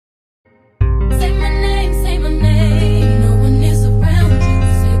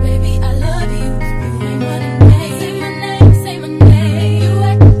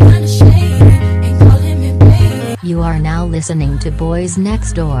listening to Boys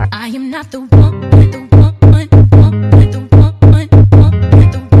Next Door. I am not the one, the one, the one, the one, the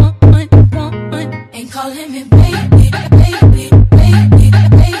one, the one. Ain't calling me baby, baby, baby, baby,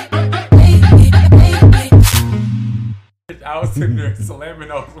 baby, baby. I was sitting there slamming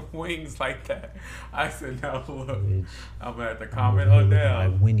those wings like that. I said, "No, look, I'm gonna have to comment on that."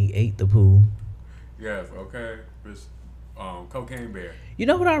 Like Winnie ate the poo. Yes, okay. Cocaine bear. You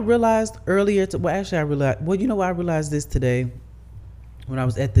know what I realized earlier? You know what I realized this today when I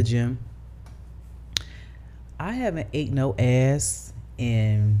was at the gym? I haven't ate no ass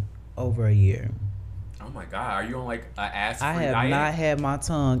in over a year. Oh my God, are you on like an ass-free I have diet? not had my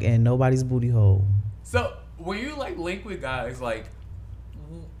tongue in nobody's booty hole. So when you like link with guys, like,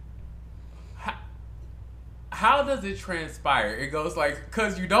 how does it transpire? It goes like,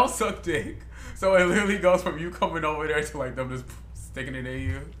 cause you don't suck dick, so it literally goes from you coming over there to like them just sticking it in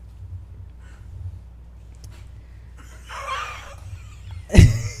you.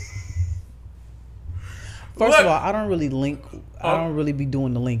 First of all, I don't really link. I don't really be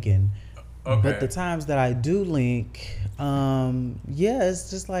doing the linking. Okay. But the times that I do link, yeah,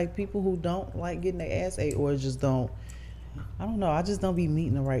 it's just like people who don't like getting their ass ate or just don't. I don't know. I just don't be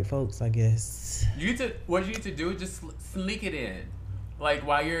meeting the right folks, I guess. What you need to do is just sneak it in, like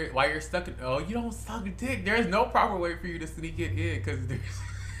while you're stuck in. Oh, you don't suck dick. There's no proper way for you to sneak it in because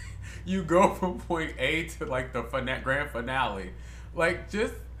you go from point A to like the grand finale, like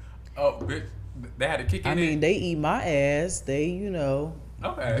just bitch. They had to kick it in. I mean, they eat my ass. They, do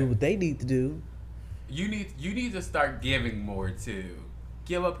what they need to do. You need to start giving more too.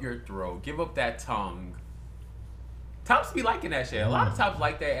 Give up your throat. Give up that tongue. Tops be liking that shit. A lot of tops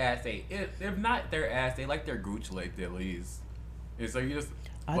like their ass. If not their ass, they like their gooch licked at least. And so you just.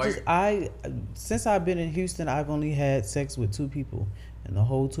 Since I've been in Houston, I've only had sex with 2 people in the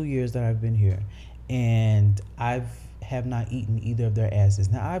whole 2 years that I've been here, and have not eaten either of their asses.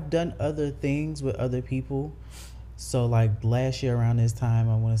 Now I've done other things with other people. So like last year around this time,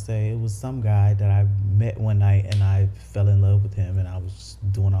 I want to say it was some guy that I met one night and I fell in love with him and I was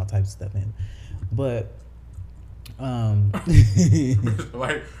doing all types of stuff in. But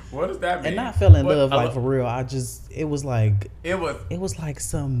like what does that mean? And not fell in love like for real. It was like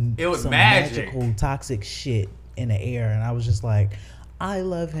some magical toxic shit in the air, and I was just like, I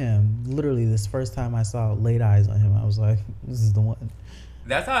love him. Literally, this first time I laid eyes on him, I was like, this is the one.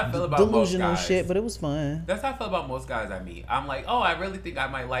 That's how I feel about delusional most guys. Shit, but it was fun. That's how I feel about most guys I meet. I'm like, oh, I really think I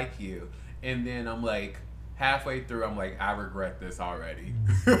might like you, and then I'm like, halfway through, I'm like, I regret this already.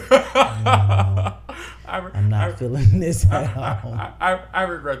 I'm not feeling this at all. I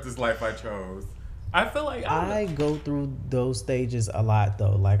regret this life I chose. I feel like I go through those stages a lot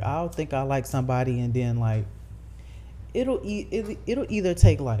though. Like I'll think I like somebody, and then like it'll either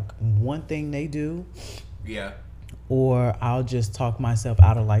take like one thing they do, yeah, or I'll just talk myself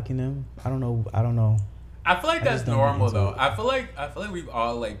out of liking them. I don't know. I feel like that's normal though. I feel like we've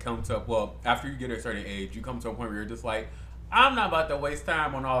all like come to after you get a certain age, you come to a point where you're just like, I'm not about to waste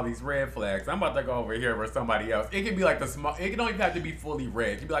time on all these red flags. I'm about to go over here with somebody else. It can be like the small. It don't even have to be fully red.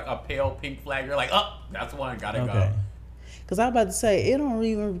 It can be like a pale pink flag. You're like, oh, that's one. Gotta go. Because I'm about to say they don't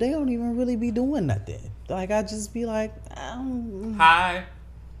even really be doing nothing. Like I just be like, hi,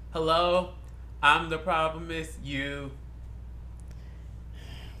 hello, I'm the problem. It's you.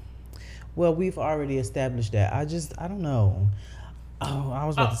 Well, we've already established that. I don't know. Oh, I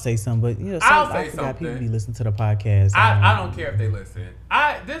was about to say something, but I forgot people be listening to the podcast. I don't care if they listen.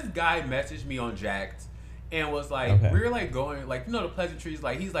 This guy messaged me on Jacked and was like, we were like going like the pleasantries,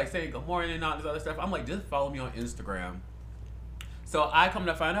 like he's like saying good morning and all this other stuff. I'm like, just follow me on Instagram. So I come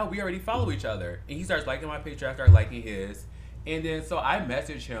to find out we already follow each other, and he starts liking my picture. I start liking his, and then so I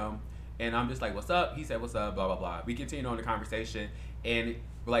message him, and I'm just like, what's up? He said, what's up? Blah blah blah. We continue on the conversation, and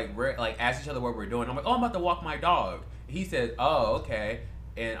we're like ask each other what we're doing. I'm like, oh, I'm about to walk my dog. He said, oh, okay.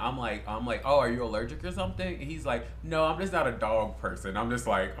 And I'm like, oh, are you allergic or something? And he's like, no, I'm just not a dog person. I'm just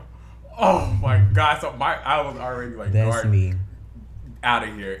like, oh my God. So I was already like, that's me. Out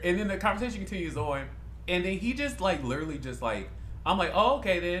of here. And then the conversation continues on, and then he just like literally just like, I'm like, oh,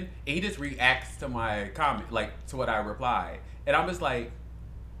 okay then. And he just reacts to my comment, like to what I reply. And I'm just like,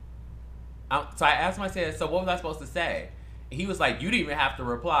 so I asked him, I said, so what was I supposed to say? And he was like, you didn't even have to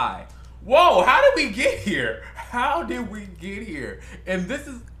reply. Whoa, how did we get here? How did we get here? And this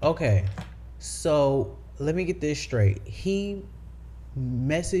is... Okay, so let me get this straight. He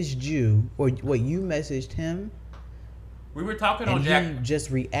messaged you, or what, you messaged him? We were talking and on Jack. He just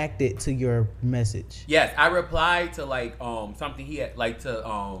reacted to your message. Yes, I replied to like something he had like to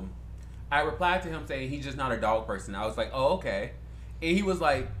I replied to him saying he's just not a dog person. I was like, oh, okay. And he was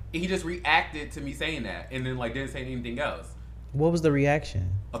like, he just reacted to me saying that, and then like didn't say anything else. What was the reaction?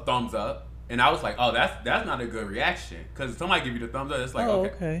 A thumbs up. And I was like, oh, that's not a good reaction. Because somebody give you the thumbs up, it's like,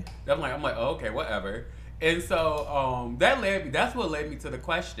 okay. I'm like, oh, okay, whatever. And so that's what led me to the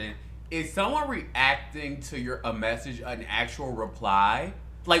question. Is someone reacting to a message an actual reply?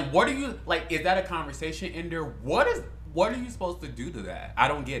 Like, what are you, like, is that a conversation ender? What are you supposed to do to that? I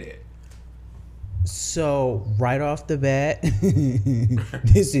don't get it. So, right off the bat,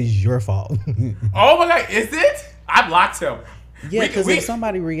 this is your fault. Oh my God, is it? I blocked him. Yeah, because if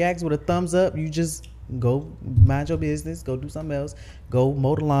somebody reacts with a thumbs up, you just go mind your business, go do something else, go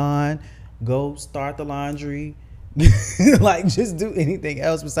mow the lawn, go start the laundry. Like, just do anything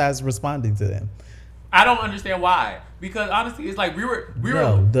else besides responding to them. I don't understand why. Because honestly, it's like we were.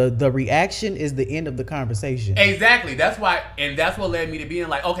 The reaction is the end of the conversation. Exactly. That's why, and that's what led me to being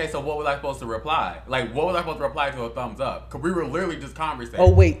like, okay, so what was I supposed to reply? Like, what was I supposed to reply to a thumbs up? Because we were literally just conversating. Oh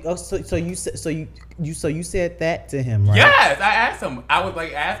wait. Oh, so you said that to him, right? Yes, I asked him. I was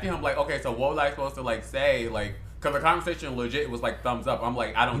like asking him, like, okay, so what was I supposed to like say, like. Because the conversation legit was like thumbs up. I'm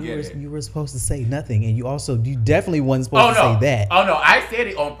like, I don't get it. You were supposed to say nothing, and you definitely wasn't supposed to say that. Oh no, I said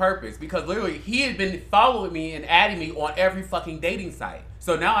it on purpose because literally he had been following me and adding me on every fucking dating site.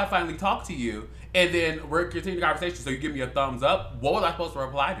 So now I finally talk to you, and then we're continuing the conversation. So you give me a thumbs up. What was I supposed to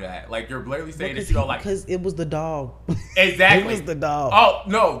reply to that? Like, you're literally saying that you don't like. Because it was the dog. Exactly. It was the dog. Oh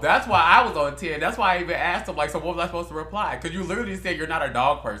no, that's why I was on 10. That's why I even asked him, like, so what was I supposed to reply? Because you literally said you're not a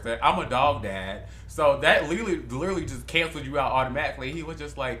dog person. I'm a dog dad. So that literally just canceled you out automatically. He was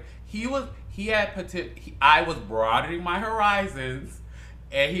just like, he had potential. I was broadening my horizons,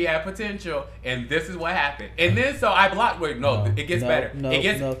 and he had potential, and this is what happened. And then so I blocked. Wait, no, it gets better.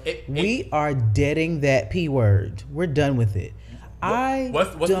 We are deading that P word. We're done with it.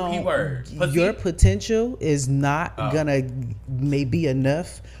 What's the P word? Your potential is not gonna be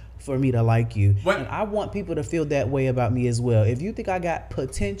enough for me to like you. And I want people to feel that way about me as well. If you think I got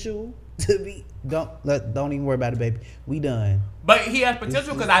potential to be, don't even worry about it, baby. We done. But he has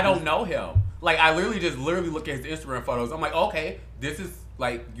potential because I don't know him. Like, I literally look at his Instagram photos. I'm like, okay, this is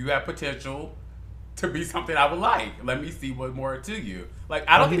like, you have potential to be something I would like. Let me see what more to you. Like,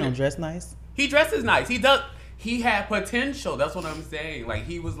 I don't think he don't dress nice. He dresses nice. He does. He had potential. That's what I'm saying. Like,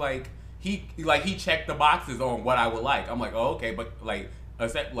 he was like he checked the boxes on what I would like. I'm like, oh, okay, but like,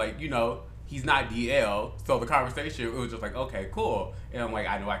 except like, you know, he's not DL. So the conversation, it was just like, okay, cool. And I'm like,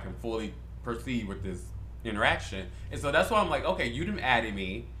 I know I can fully proceed with this interaction. And so that's why I'm like, okay, you didn't add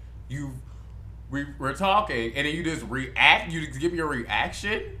me. We're talking, and then you just react. You just give me a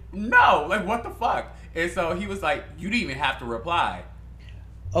reaction. No, like, what the fuck? And so he was like, you didn't even have to reply.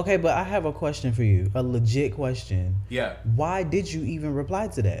 Okay, but I have a question for you. A legit question. Yeah. Why did you even reply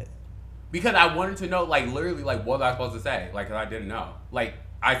to that? Because I wanted to know, like, literally, like, what was I supposed to say? Like, 'cause I didn't know. Like,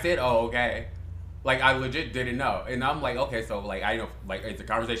 I said, oh, okay. Like, I legit didn't know. And I'm like, okay, so, like, I know, like, is the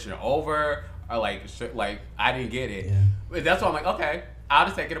conversation over? Or, like, I didn't get it. Yeah. But that's why I'm like, okay, I'll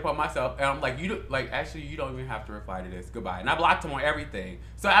just take it upon myself. And I'm like, actually, you don't even have to reply to this. Goodbye. And I blocked him on everything.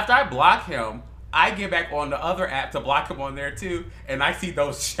 So after I block him, I get back on the other app to block him on there too, and I see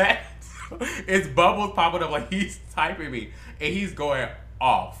those chats. It's bubbles popping up like he's typing me, and he's going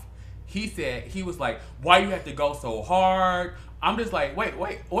off. He was like, why you have to go so hard? I'm just like, wait.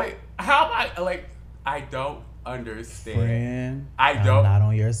 How am I, like, I don't understand. Friend, I'm not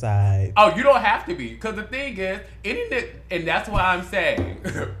on your side. Oh, you don't have to be, because the thing is, and that's why I'm saying,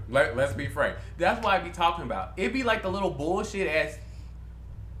 let's be frank. That's why I be talking about. It be like the little bullshit ass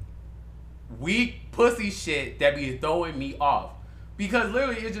weak pussy shit that be throwing me off. Because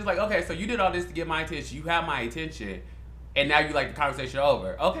literally it's just like, okay, so you did all this to get my attention. You have my attention. And now you like the conversation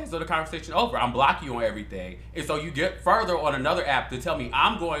over. Okay, so the conversation over. I'm blocking you on everything. And so you get further on another app to tell me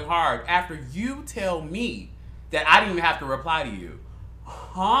I'm going hard after you tell me that I didn't even have to reply to you.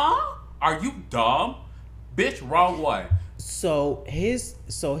 Huh? Are you dumb? Bitch, wrong one. So his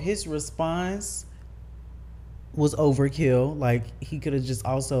response was overkill. Like, he could have just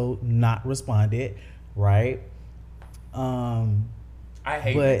also not responded, right? I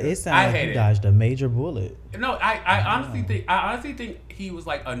hate but it sounded like he dodged a major bullet. No, I honestly think he was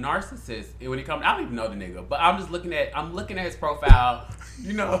like a narcissist when he comes. I don't even know the nigga, but I'm looking at his profile.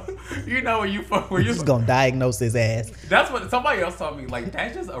 You know where you just gonna diagnose his ass. That's what somebody else told me. Like,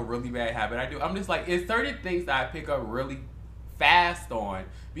 that's just a really bad habit I do. I'm just like, it's certain things that I pick up really fast on,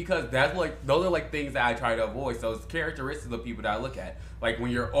 because those are like things that I try to avoid. So it's characteristics of people that I look at. Like,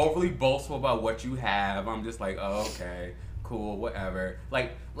 when you're overly boastful about what you have, I'm just like, oh, okay, cool, whatever.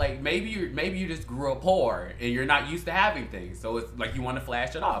 Like maybe you just grew up poor and you're not used to having things, so it's like you want to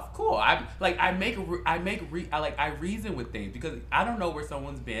flash it off. Cool. I reason with things because I don't know where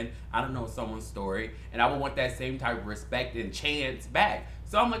someone's been. I don't know someone's story, and I would want that same type of respect and chance back.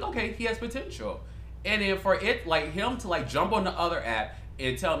 So I'm like, okay, he has potential, and then for it like him to like jump on the other app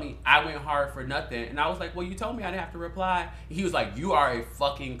and tell me I went hard for nothing, and I was like, well, you told me I didn't have to reply. And he was like, you are a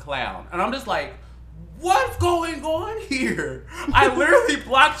fucking clown, and I'm just like, what's going on here? I literally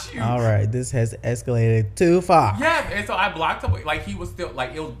blocked you. All right, this has escalated too far. Yeah, and so I blocked him. Like he was still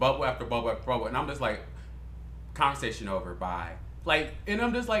like it was bubble after bubble after bubble, and I'm just like, conversation over, bye. Like, and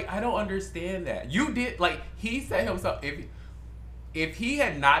I'm just like, I don't understand that. You did like he said himself if he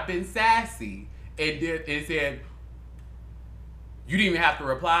had not been sassy and said you didn't even have to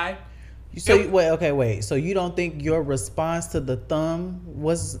reply. So wait. So you don't think your response to the thumb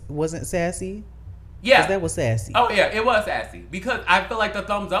wasn't sassy? Yeah, because that was sassy. Oh yeah, it was sassy because I feel like the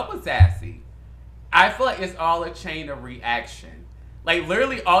thumbs up was sassy. I feel like it's all a chain of reaction. Like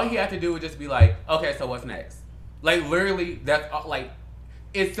literally, all he had to do was just be like, "Okay, so what's next?" Like literally, that's like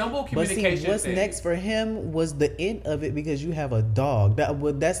it's simple communication. But see, what's next for him was the end of it because you have a dog.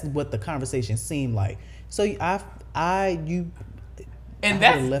 That's what the conversation seemed like. So I would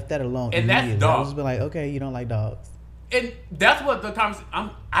have left that alone. And that's dog. I was just be like, okay, you don't like dogs. And that's what the conversation.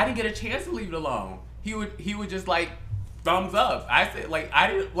 I didn't get a chance to leave it alone. He would just like thumbs up. I said like I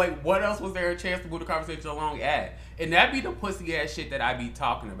didn't like what else was there a chance to move the conversation along at? And that be the pussy ass shit that I be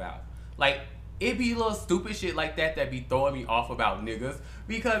talking about. Like it be little stupid shit like that be throwing me off about niggas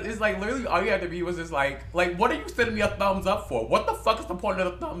because it's like literally all you have to be was just like what are you sending me a thumbs up for? What the fuck is the point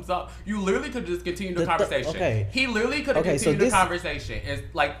of the thumbs up? You literally could just continue the conversation. Okay. He literally could have continued the conversation. It's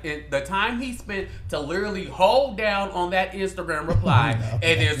like the time he spent to literally hold down on that Instagram reply and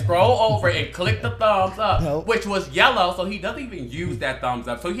then scroll over and click the thumbs up, which was yellow, so he doesn't even use that thumbs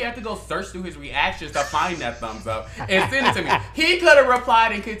up. So he had to go search through his reactions to find that thumbs up and send it to me. He could have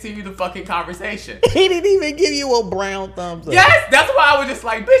replied and continued the fucking conversation. He didn't even give you a brown thumbs up. Yes, that's why I was just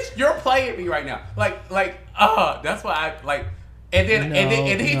like, bitch, you're playing me right now. That's why I like. And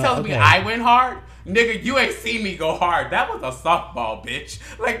then he tells me I went hard. Nigga, you ain't seen me go hard. That was a softball, bitch.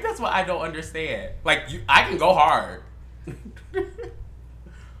 Like that's what I don't understand. Like I can go hard.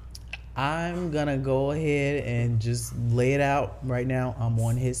 I'm gonna go ahead and just lay it out right now. I'm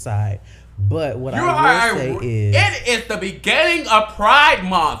on his side. But what I will say is, it is the beginning of Pride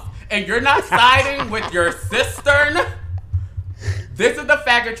Month. And you're not siding with your cistern. This is the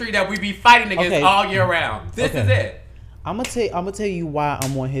faggotry that we be fighting against all year round. This is it. I'm gonna tell you why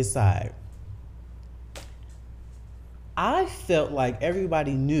I'm on his side. I felt like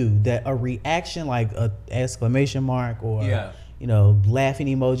everybody knew that a reaction like a exclamation mark or laughing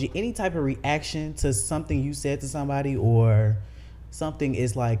emoji, any type of reaction to something you said to somebody or something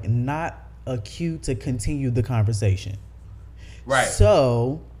is like not a cue to continue the conversation. Right.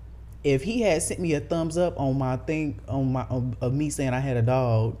 So if he had sent me a thumbs up on my thing of me saying I had a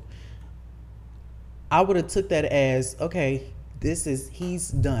dog, I would have took that as okay, he's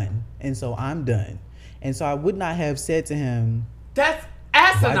done, and so I'm done, and so I would not have said to him, "That's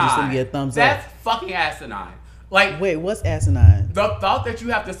asinine." Why just send me a thumbs up? That's fucking asinine. Like, wait, what's asinine? The thought that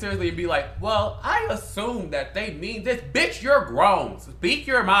you have to seriously be like, well, I assume that they mean this. Bitch, you're grown. Speak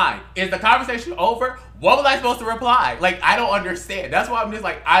your mind. Is the conversation over? What was I supposed to reply? Like, I don't understand. That's why I'm just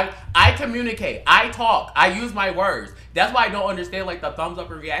like, I communicate. I talk. I use my words. That's why I don't understand, like, the thumbs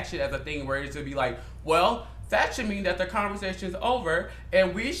up and reaction as a thing where it should be like, well, that should mean that the conversation is over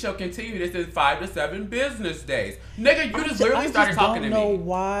and we shall continue this in 5 to 7 business days. Nigga, you just literally started talking to me. I don't know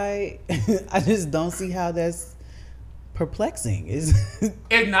why. I just don't see how that's perplexing. It's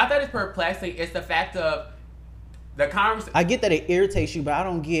not that it's perplexing. It's the fact of the conversation. I get that it irritates you, but I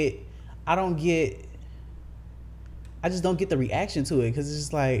just don't get the reaction to it because it's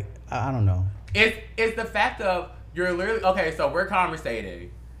just like I don't know. It's the fact of you're literally okay. So we're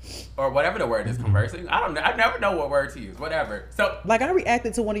conversating, or whatever the word is, conversing. I don't know. I never know what word to use. Whatever. So like I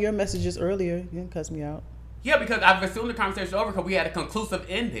reacted to one of your messages earlier. You didn't cuss me out. Yeah, because I've assumed the conversation was over because we had a conclusive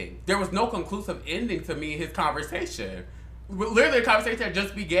ending. There was no conclusive ending to me and his conversation. Literally, the conversation had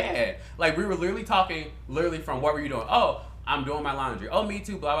just began. Like, we were literally talking, literally from what were you doing? Oh, I'm doing my laundry. Oh, me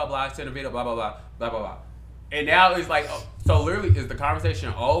too, blah, blah, blah. Send a video, blah, blah, blah, blah, blah, blah. And now it's like, oh, so literally, is the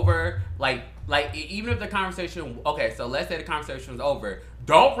conversation over? Like even if the conversation, okay, so let's say the conversation was over.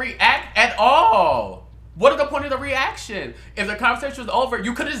 Don't react at all. What is the point of the reaction? If the conversation was over,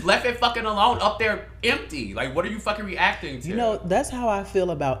 you could have just left it fucking alone up there empty. Like, what are you fucking reacting to? You know, that's how I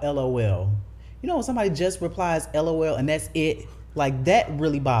feel about LOL. You know when somebody just replies LOL and that's it? Like, that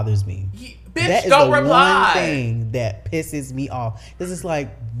really bothers me. Bitch, that is don't the reply. one thing that pisses me off. Because it's like,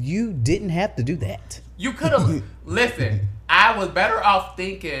 you didn't have to do that. You could have... Listen, I was better off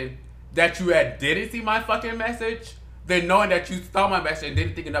thinking that you didn't see my fucking message than knowing that you saw my message and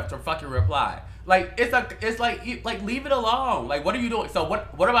didn't think enough to fucking reply. Like, it's like leave it alone. Like, what are you doing? So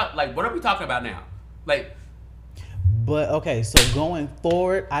what about, like, what are we talking about now? Like... But, okay, so going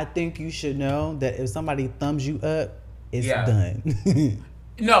forward, I think you should know that if somebody thumbs you up, it's done.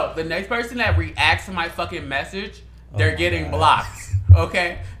 No, the next person that reacts to my fucking message, they're getting blocked.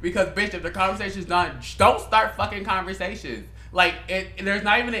 Okay? Because, bitch, if the conversation's done, don't start fucking conversations. Like, there's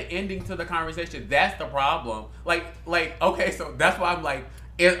not even an ending to the conversation. That's the problem. Like, okay, so that's why I'm like,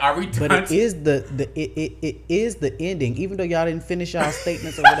 are we done? But it is the ending. Even though y'all didn't finish y'all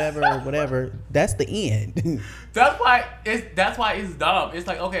statements or whatever, that's the end. That's why it's dumb. It's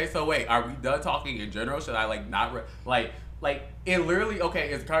like, okay, so wait, are we done talking in general? Should I like not like it literally, okay,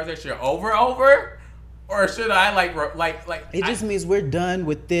 is the conversation over or should I like it just means we're done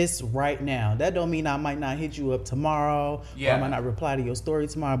with this right now. That don't mean I might not hit you up tomorrow or I might not reply to your story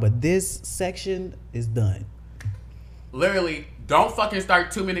tomorrow, but this section is done. Literally, don't fucking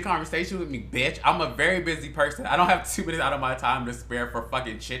start 2-minute conversation with me, bitch. I'm a very busy person. I don't have 2 minutes out of my time to spare for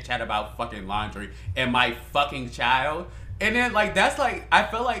fucking chit chat about fucking laundry and my fucking child. And then, like, that's like, I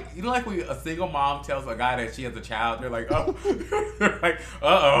feel like, you know, like when a single mom tells a guy that she has a child, they're like, oh, they're like,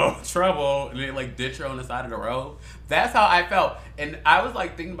 uh-oh, trouble. And they, like, ditch her on the side of the road. That's how I felt. And I was,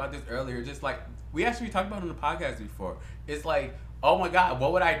 like, thinking about this earlier, just like, we actually talked about it on the podcast before. It's like, oh my God,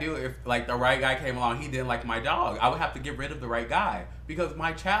 what would I do if, like, the right guy came along, he didn't like my dog? I would have to get rid of the right guy because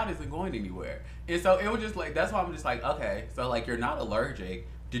my child isn't going anywhere. And so it was just like, that's why I'm just like, okay, so, like, you're not allergic.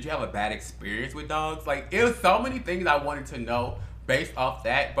 Did you have a bad experience with dogs? Like, it was so many things I wanted to know based off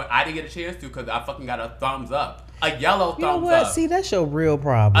that, but I didn't get a chance to because I fucking got a thumbs up. A yellow thumbs up. You know what? See, that's your real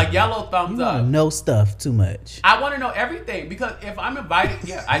problem. A yellow thumbs up. You want to know stuff too much. I want to know everything because if I'm invited,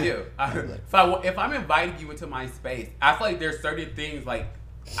 yeah, I do. So if I'm inviting you into my space, I feel like there's certain things, like,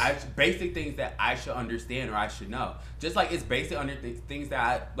 basic things that I should understand or I should know. Just like it's basic things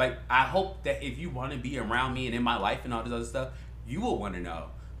that I hope that if you want to be around me and in my life and all this other stuff, you will want to know.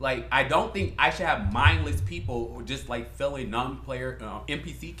 Like, I don't think I should have mindless people just, like, filling non-player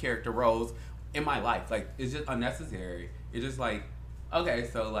NPC character roles in my life. Like, it's just unnecessary. It's just like, okay,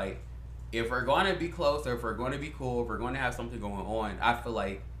 so, like, if we're going to be close or if we're going to be cool, if we're going to have something going on, I feel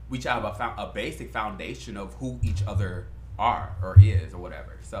like we should have a basic foundation of who each other are or is or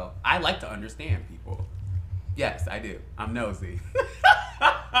whatever. So, I like to understand people. Yes, I do. I'm nosy.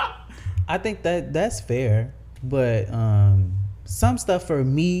 I think that's fair, but some stuff for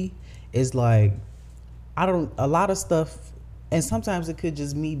me is like, a lot of stuff, and sometimes it could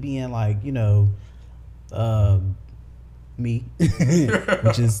just me being like, you know, me,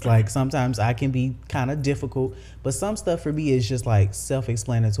 which is like, sometimes I can be kind of difficult, but some stuff for me is just like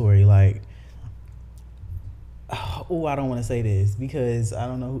self-explanatory. Like, oh, I don't want to say this because I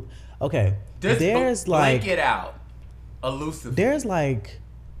don't know. Okay. There's like, blank it out. Elusive. There's like,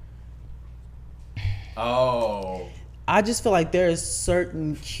 oh, I just feel like there's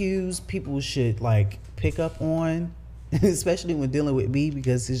certain cues people should like pick up on, especially when dealing with me,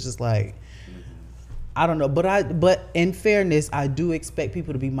 because it's just like, I don't know, but in fairness, I do expect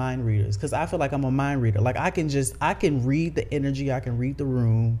people to be mind readers because I feel like I'm a mind reader. Like I can read the energy, I can read the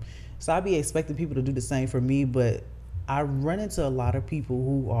room, so I be expecting people to do the same for me. But I run into a lot of people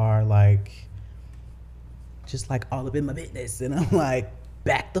who are like, just like all up in my business, and I'm like,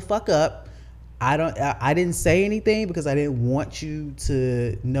 back the fuck up. I didn't say anything because I didn't want you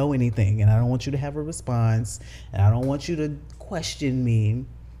to know anything, and I don't want you to have a response, and I don't want you to question me.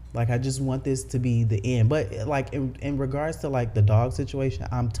 Like, I just want this to be the end. But like in regards to like the dog situation,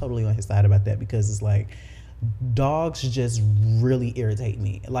 I'm totally on his side about that because it's like, dogs just really irritate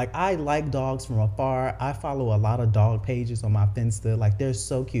me. Like, I like dogs from afar. I follow a lot of dog pages on my Finsta. Like, they're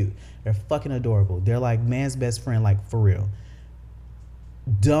so cute. They're fucking adorable. They're like man's best friend, like for real.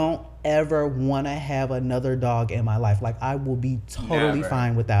 Don't ever want to have another dog in my life. Like, I will be totally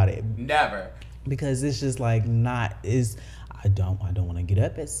fine without it. Never. Because it's just like I don't want to get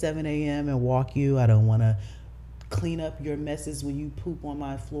up at 7 a.m. and walk you. I don't want to clean up your messes when you poop on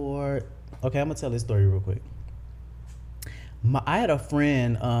my floor. Okay, I'm gonna tell this story real quick. I had a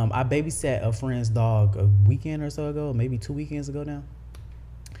friend, I babysat a friend's dog a weekend or so ago, maybe 2 weekends ago now.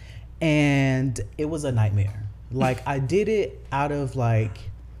 And it was a nightmare. Like, I did it out of like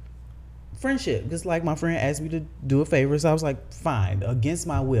friendship, because like my friend asked me to do a favor, so I was like, fine, against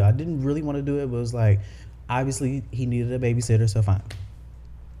my will. I didn't really want to do it, but it was like, obviously he needed a babysitter, so fine.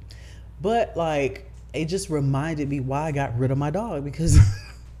 But like, it just reminded me why I got rid of my dog, because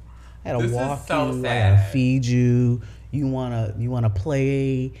I gotta walk you. I gotta feed you. You wanna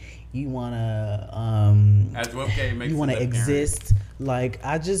play. You wanna as Wolfgang makes you wanna exist. Like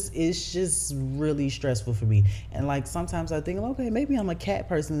it's just really stressful for me. And like sometimes I think, okay, maybe I'm a cat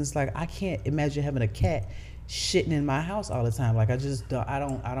person. It's like I can't imagine having a cat shitting in my house all the time. Like I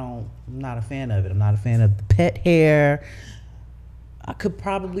don't. I'm not a fan of it. I'm not a fan of the pet hair. I could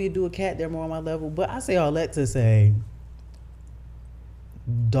probably do a cat. They're more on my level. But I say all that to say,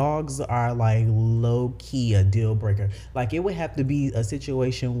 dogs are like low key a deal breaker. Like it would have to be a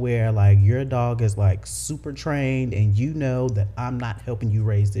situation where like your dog is like super trained and you know that I'm not helping you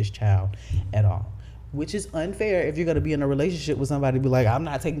raise this child at all, which is unfair if you're going to be in a relationship with somebody be like, I'm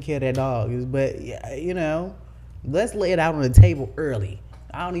not taking care of that dog. But yeah, you know, let's lay it out on the table early.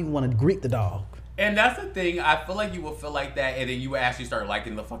 I don't even want to greet the dog. And that's the thing. I feel like you will feel like that, and then you will actually start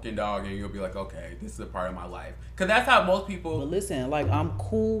liking the fucking dog, and you'll be like, okay, this is a part of my life. Because that's how most people... But listen, like, I'm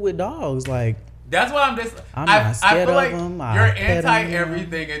cool with dogs. Like... That's why I'm just... I feel like you're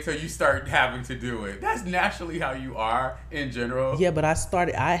anti-everything until you start having to do it. That's naturally how you are in general. Yeah, but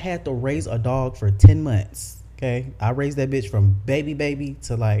I had to raise a dog for 10 months, okay? I raised that bitch from baby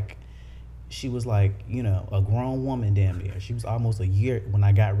to, like... She was, like, you know, a grown woman damn near. She was almost a year when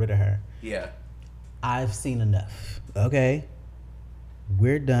I got rid of her. Yeah. I've seen enough. Okay,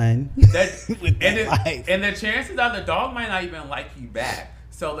 we're done. And the chances are the dog might not even like you back,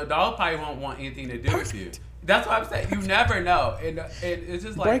 so the dog probably won't want anything to do with you. That's what I'm saying. You never know, and it's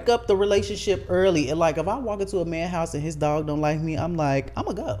just like break up the relationship early. And like if I walk into a man's house and his dog don't like me, I'm like, I'm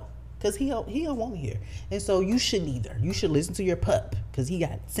gonna go because he don't want me here. And so you shouldn't either. You should listen to your pup because he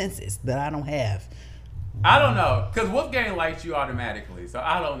got senses that I don't have. I don't know, because Wolfgang likes you automatically, so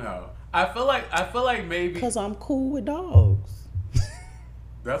I don't know. I feel like maybe because I'm cool with dogs.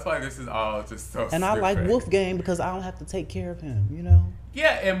 That's why this is all just so. And I like Wolfgang because I don't have to take care of him. You know.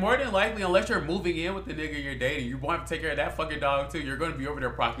 Yeah, and more than likely, unless you're moving in with the nigga you're dating, you won't have to take care of that fucking dog too. You're going to be over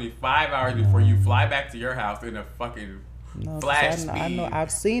there approximately 5 hours before you fly back to your house in a fucking. Flash speed. I know. I've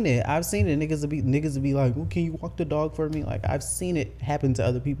seen it. Niggas will be like, well, "Can you walk the dog for me?" Like I've seen it happen to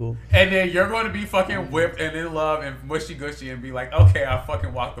other people. And then you're going to be fucking whipped and in love and mushy gushy and be like, "Okay, I'll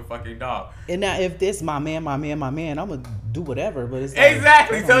fucking walk the fucking dog." And now, if this my man, I'm gonna do whatever. But it's like,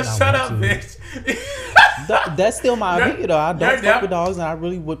 exactly. So shut up, bitch. That's still my opinion, though. I don't fuck with dogs, and I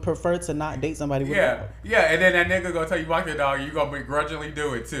really would prefer to not date somebody with a dog. Yeah. And then that nigga gonna tell you walk your dog, and you gonna begrudgingly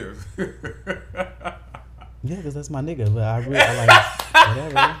do it too. Yeah, because that's my nigga, but I like,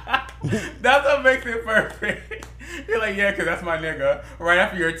 whatever. That's what makes it perfect. You're like, yeah, because that's my nigga. Right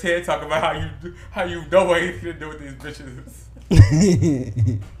after your TED talk about how you don't want anything to do with these bitches.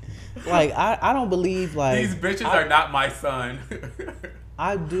 Like, I don't believe, like... These bitches are not my son.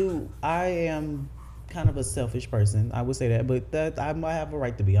 I am kind of a selfish person. I would say that, but that I might have a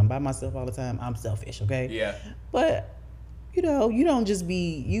right to be. I'm by myself all the time. I'm selfish, okay? Yeah. But... You know, you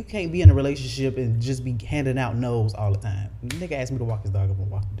can't be in a relationship and just be handing out no's all the time. Nigga asked me to walk his dog, I'm gonna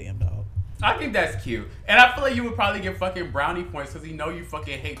walk the damn dog. I think that's cute. And I feel like you would probably get fucking brownie points because you know you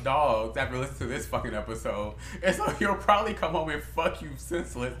fucking hate dogs after listening to this fucking episode. And so he'll probably come home and fuck you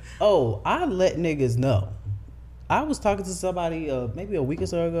senseless. Oh, I let niggas know. I was talking to somebody maybe a week or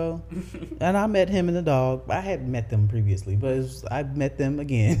so ago, and I met him and the dog. I had met them previously, but I met them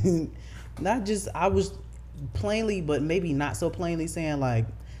again. I was... plainly, but maybe not so plainly saying like,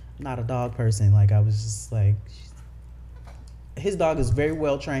 I'm not a dog person. Like I was just like, his dog is very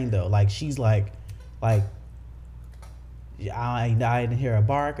well trained though. Like she's like I didn't hear a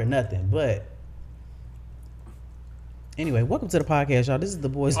bark or nothing. But anyway, welcome to the podcast, y'all. This is the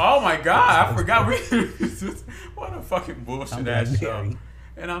boys. Oh my god, I forgot what a fucking bullshit ass show.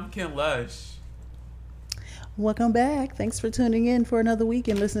 And I'm Ken Lush. Welcome back. Thanks for tuning in for another week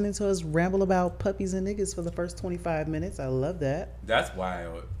and listening to us ramble about puppies and niggas for the first 25 minutes. I love that. That's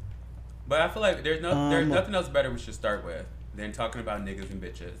wild. But I feel like there's nothing else better we should start with than talking about niggas and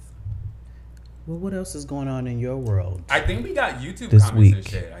bitches. Well, what else is going on in your world? I think we got YouTube this comments week. And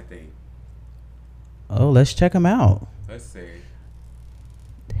shit, I think. Oh, let's check them out. Let's see.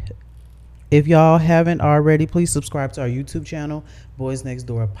 If y'all haven't already, please subscribe to our YouTube channel, Boys Next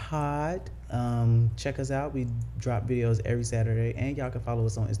Door Pod. Check us out. We drop videos every Saturday, and y'all can follow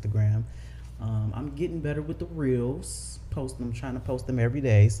us on Instagram. I'm getting better with the reels. I'm trying to post them every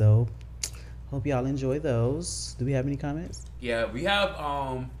day, so hope y'all enjoy those. Do we have any comments? Yeah, we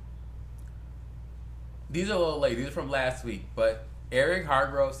have these are a little late. These are from last week, but Eric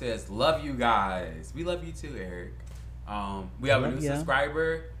Hargrove says, "Love you guys." We love you too, Eric. We have a new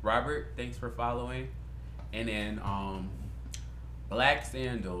subscriber, Robert. Thanks for following. And then Black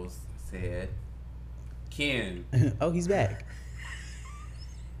Sandals said, "Ken." Oh, he's back.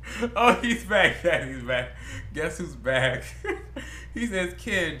 Oh, he's back. Yeah, he's back. Guess who's back? He says,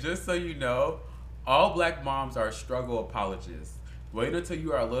 Ken, just so you know, all black moms are struggle apologists. Wait until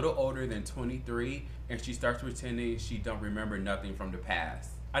you are a little older than 23 and she starts pretending she don't remember nothing from the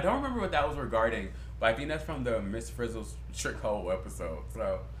past. I don't remember what that was regarding, but I think that's from the Miss Frizzle's Trick Hole episode.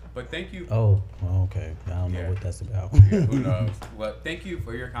 So, but thank you. Oh, okay. I don't know what that's about. Yeah, who knows? Well, thank you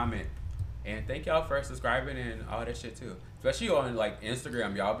for your comment. And thank y'all for subscribing and all that shit too. Especially on like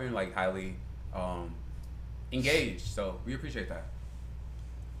Instagram. Y'all been like highly engaged. So we appreciate that.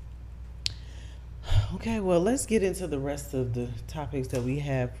 Okay, well, let's get into the rest of the topics that we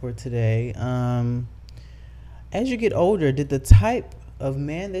have for today. As you get older, did the type of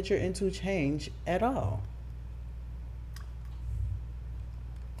man that you're into change at all?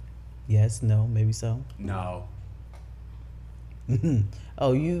 Yes, no, maybe so. No.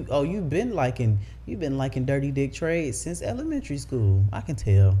 You've been liking dirty dick trades since elementary school. I can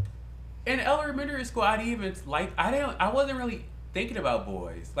tell. In elementary school, I wasn't really thinking about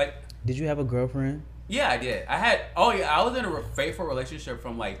boys. Like, did you have a girlfriend? Yeah, I did. I was in a faithful relationship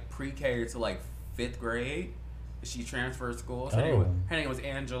from like pre-K to like 5th grade. She transferred schools. Her name was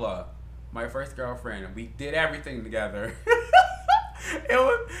Angela, my first girlfriend. We did everything together. It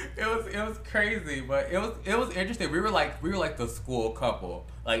was crazy, but it was interesting. We were like the school couple.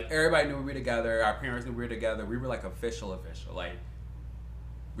 Like everybody knew we were together. Our parents knew we were together. We were like official. Like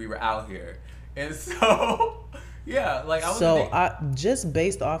we were out here, and so yeah. Like just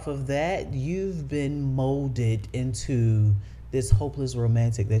based off of that, you've been molded into this hopeless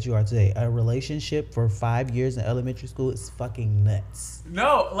romantic that you are today. A relationship for 5 years in elementary school is fucking nuts.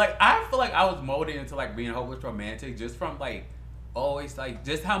 No, like I feel like I was molded into like being a hopeless romantic just from like. Always like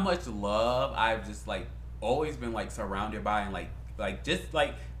just how much love I've just like always been like surrounded by, and like just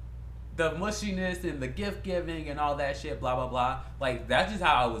like the mushiness and the gift giving and all that shit, blah blah blah. Like that's just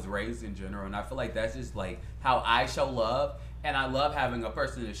how I was raised in general, and I feel like that's just like how I show love, and I love having a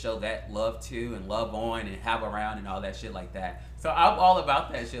person to show that love to and love on and have around and all that shit like that. So I'm all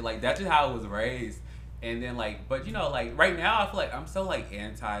about that shit. Like that's just how I was raised, and then like, but you know, like right now I feel like I'm so like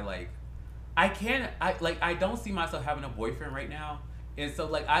anti like. I don't see myself having a boyfriend right now. And so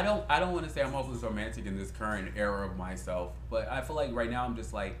like I don't want to say I'm hopeless romantic in this current era of myself, but I feel like right now I'm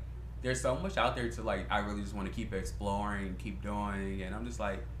just like there's so much out there to like I really just want to keep exploring, keep doing, and I'm just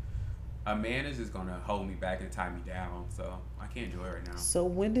like a man is just gonna hold me back and tie me down, so I can't do it right now. So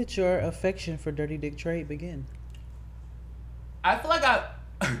when did your affection for dirty dick trade begin? I feel like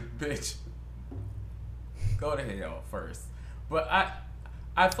bitch, go to hell first. But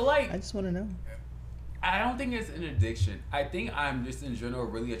I feel like I just want to know. I don't think it's an addiction. I think I'm just in general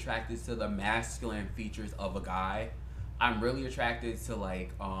really attracted to the masculine features of a guy. I'm really attracted to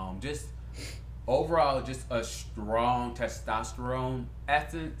like just overall just a strong testosterone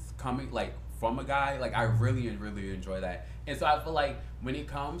essence coming like from a guy. Like I really enjoy that. And so I feel like when it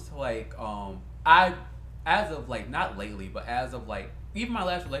comes to like I as of like not lately, but as of like even my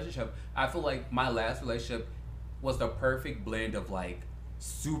last relationship, I feel like my last relationship was the perfect blend of like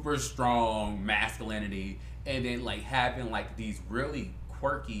super strong masculinity and then like having like these really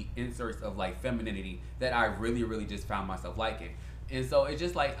quirky inserts of like femininity that I really just found myself liking. And so it's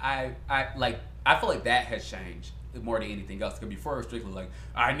just like I feel like that has changed more than anything else. Because before it was strictly like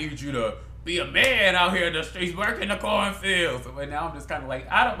I need you to be a man out here in the streets working the cornfields. But now I'm just kind of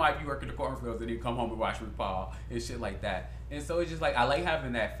like I don't mind if you working the cornfields and then come home and watch RuPaul and shit like that. And so it's just like I like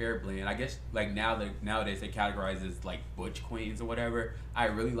having that fair blend. I guess like nowadays they categorize as like butch queens or whatever. I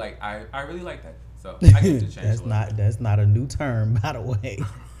really like that. So I get to change. That's not a new term, by the way.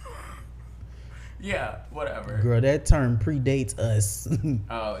 Yeah, whatever. Girl, that term predates us.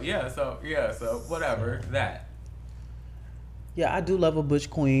 Oh so whatever that. Yeah, I do love a butch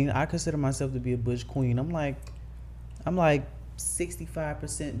queen. I consider myself to be a butch queen. I'm like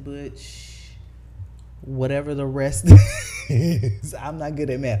 65% butch. Whatever the rest is. I'm not good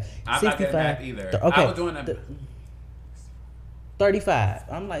at math. I'm not good at math either. Okay. I was doing 35.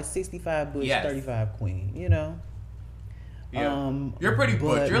 I'm like 65 butch, yes. 35 queen, you know? Yeah. You're pretty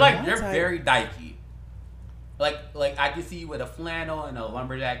butch. You're very dykey. Like I can see you with a flannel and a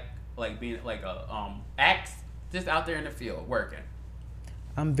lumberjack, like being like a axe just out there in the field working.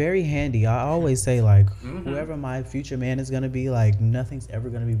 I'm very handy. I always say like whoever my future man is gonna be, like nothing's ever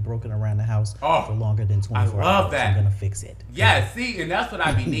gonna be broken around the house for longer than 24 hours. I love that. I'm gonna fix it. Yeah, see, and that's what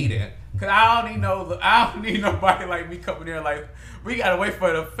I be needing. Cause I don't need nobody like me coming there like we gotta wait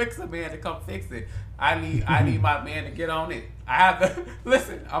for the fixer man to come fix it. I need my man to get on it. I have to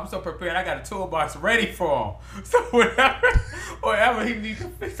listen. I'm so prepared. I got a toolbox ready for him. So whatever he needs to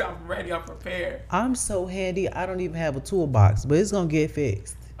fix, I'm ready. I'm prepared. I'm so handy. I don't even have a toolbox, but it's gonna get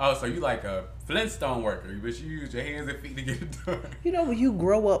fixed. Oh, so you like a Flintstone worker, but you use your hands and feet to get it done. You know, when you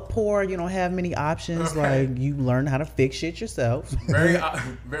grow up poor, you don't have many options. Okay. Like, you learn how to fix shit yourself. Very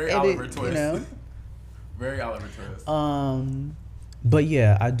Oliver Twist. You know? Very Oliver Twist. But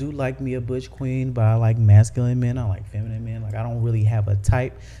yeah, I do like me a butch queen, but I like masculine men. I like feminine men. Like, I don't really have a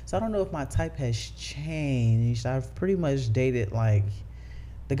type. So I don't know if my type has changed. I've pretty much dated, like,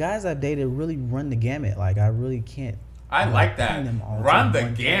 the guys I've dated really run the gamut. Like, I really can't. I like that. Run the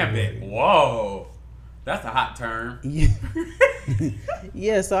gamut. Category. Whoa. That's a hot term. Yeah.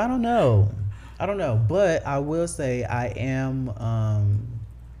 Yeah, so I don't know. But I will say I am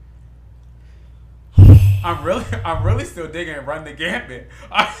I'm really still digging Run the Gambit.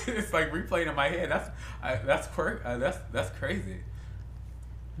 It's like replaying in my head. That's crazy.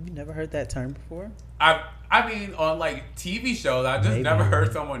 Have you never heard that term before? I mean, on like TV shows, I just never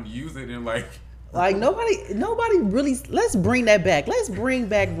heard someone use it in like. Like nobody really. Let's bring that back. Let's bring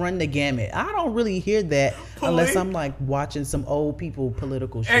back Run the Gamut. I don't really hear that unless I'm like watching some old people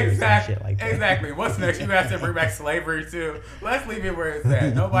political shows and shit like that. Exactly. What's next? You have to bring back slavery too. Let's leave it where it's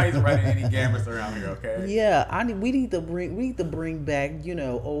at. Nobody's running any gambits around here. Okay. Yeah, we need to bring back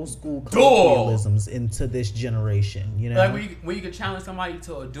old school colloquialisms into this generation. You know, like when you can challenge somebody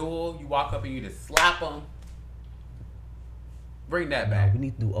to a duel, you walk up and you just slap them. Bring that back. We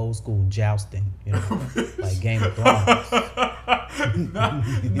need to do old school jousting, like Game of Thrones.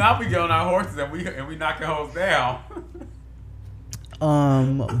 Now we get on our horses and we knocking hoes down.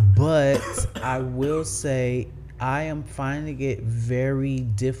 But I will say I am finding it very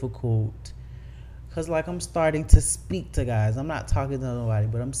difficult because, like, I'm starting to speak to guys. I'm not talking to nobody,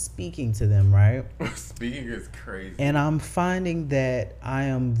 but I'm speaking to them, right? Speaking is crazy. And I'm finding that I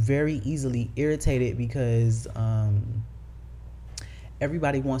am very easily irritated because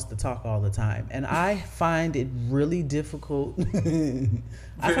everybody wants to talk all the time, and I find it really difficult.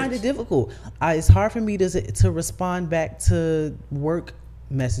 I find it difficult. It's hard for me to respond back to work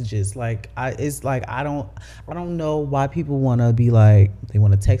messages. Like I don't know why people want to be like, they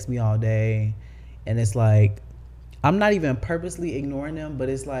want to text me all day, and it's like I'm not even purposely ignoring them, but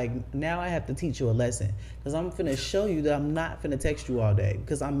it's like now I have to teach you a lesson because I'm finna show you that I'm not finna text you all day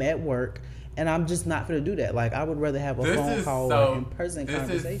because I'm at work. And I'm just not going to do that. Like, I would rather have a phone call or in-person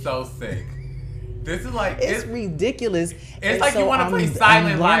conversation. This is so sick. This is like... It's ridiculous. It's like you want to play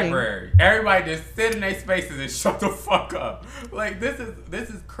silent library. Everybody just sit in their spaces and shut the fuck up. Like, this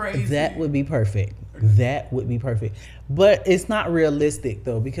is crazy. That would be perfect. But it's not realistic,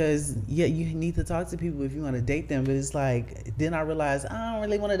 though, because, yeah, you need to talk to people if you want to date them. But it's like, then I realize I don't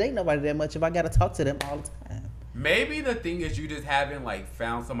really want to date nobody that much if I got to talk to them all the time. Maybe the thing is you just haven't like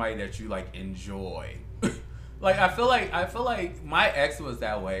found somebody that you like enjoy. Like I feel like my ex was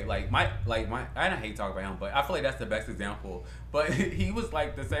that way. Like my I don't hate talking about him, but I feel like that's the best example. But he was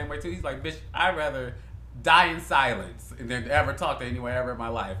like the same way too. He's like, bitch, I'd rather die in silence than ever talk to anyone ever in my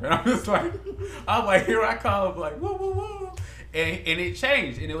life. And I'm like, here I come, like woo woo woo. And it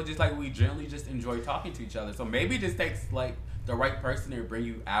changed, and it was just like we generally just enjoy talking to each other. So maybe it just takes like the right person to bring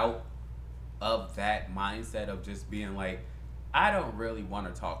you out of that mindset of just being like, I don't really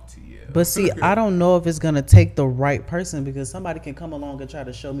want to talk to you. But see, I don't know if it's gonna take the right person because somebody can come along and try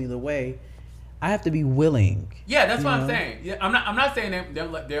to show me the way. I have to be willing. Yeah, that's what I'm saying. Yeah, I'm not saying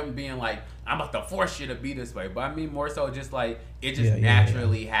them being like, I'm about to force you to be this way, but I mean more so just like it just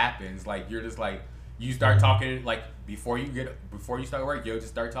naturally happens. Like you're just like you start talking like before you start work, you'll just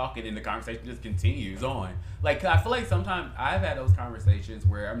start talking and the conversation just continues on. Like I feel like sometimes I've had those conversations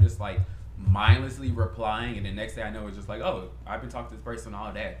where I'm just like mindlessly replying, and the next thing I know it's just like, oh, I've been talking to this person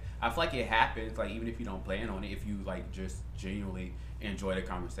all day. I feel like it happens, like even if you don't plan on it, if you like just genuinely enjoy the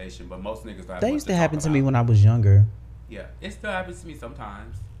conversation. But most niggas that used to happen to me when I was younger. Yeah, it still happens to me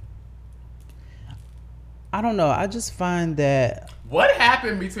sometimes. I don't know. I just find that what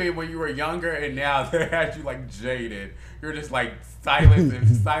happened between when you were younger and now that had you like jaded? You're just like silence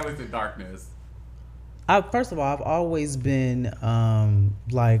and darkness. First of all, I've always been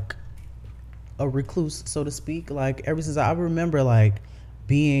like a recluse, so to speak. Like ever since I remember like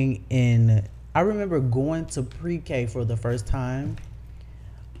I remember going to pre-K for the first time.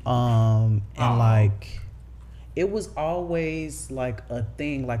 And like it was always like a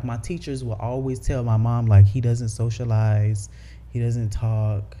thing. Like my teachers would always tell my mom like he doesn't socialize, he doesn't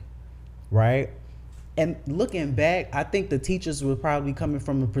talk, right? And looking back, I think the teachers were probably coming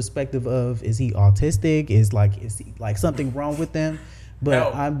from a perspective of, is he autistic? Is he like something wrong with them?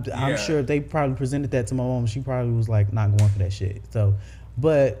 But I'm sure if they probably presented that to my mom, she probably was like not going for that shit. So,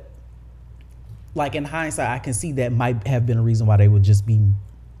 but like in hindsight, I can see that might have been a reason why they would just be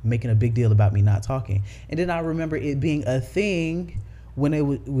making a big deal about me not talking. And then I remember it being a thing when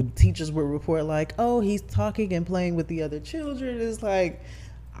when teachers would report like, oh, he's talking and playing with the other children, it's like,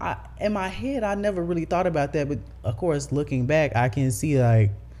 in my head, I never really thought about that. But of course, looking back, I can see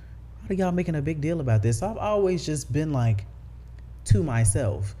like, how are y'all making a big deal about this? So I've always just been like to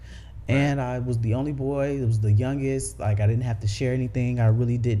myself. And I was the only boy. It was the youngest. Like, I didn't have to share anything. I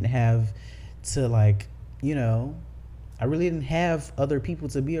really didn't have to, like, you know, I really didn't have other people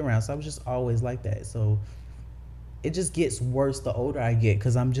to be around. So I was just always like that. So it just gets worse the older I get,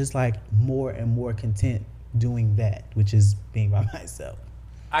 because I'm just like more and more content doing that, which is being by myself.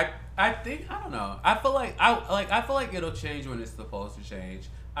 I think, I don't know. I feel like it'll change when it's supposed to change.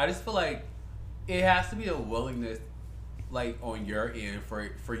 I just feel like it has to be a willingness, like, on your end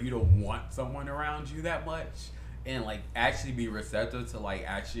for you to want someone around you that much, and like actually be receptive to like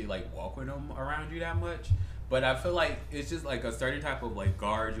actually like welcome them around you that much. But I feel like it's just like a certain type of like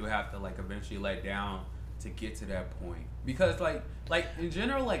guard you have to like eventually let down to get to that point. Because like in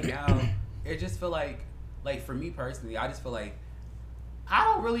general, like now, it just feel like for me personally, I just feel like I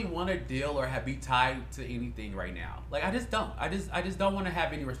don't really want to deal or be tied to anything right now. Like, I just don't. I just don't want to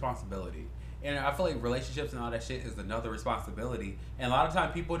have any responsibility. And I feel like relationships and all that shit is another responsibility. And a lot of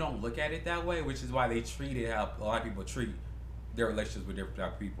times people don't look at it that way, which is why they treat it how a lot of people treat their relationships with different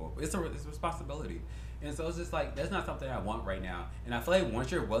type of people. It's a responsibility. And so it's just like, that's not something I want right now. And I feel like once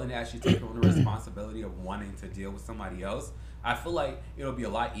you're willing to actually take on the responsibility of wanting to deal with somebody else, I feel like it'll be a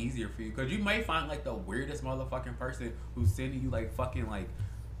lot easier for you. Because you may find like the weirdest motherfucking person who's sending you like fucking like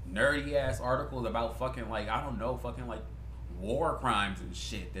nerdy ass articles about fucking like, I don't know, fucking like war crimes and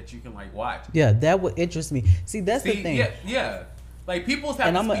shit that you can like watch. Yeah, that would interest me. See, the thing. Yeah. Like, people's have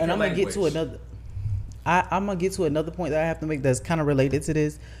and to speak your I'm gonna language. get to another. I'm gonna get to another point that I have to make that's kind of related to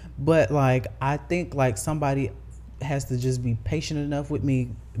this, but like I think like somebody has to just be patient enough with me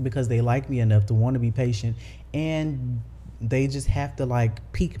because they like me enough to want to be patient, and they just have to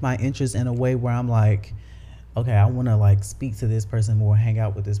like pique my interest in a way where I'm like, okay, I want to like speak to this person more, hang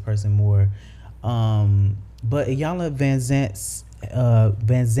out with this person more. But Iyanla Van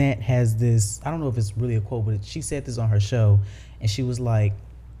Zant has this, I don't know if it's really a quote, but she said this on her show, and she was like,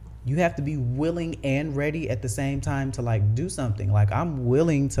 you have to be willing and ready at the same time to like do something. Like, I'm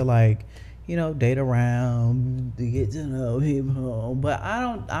willing to like, you know, date around, to get to know him, but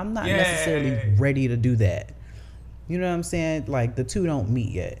I'm not necessarily ready to do that. You know what I'm saying? Like, the two don't meet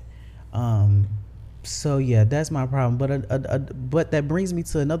yet. So yeah, that's my problem. But that brings me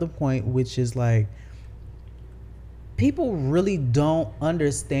to another point, which is like, people really don't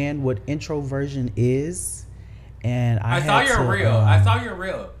understand what introversion is. And I saw your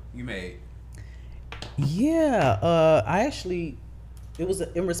reel you made. Yeah, I actually, it was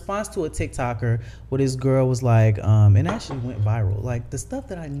in response to a TikToker where this girl was like, and actually went viral. Like, the stuff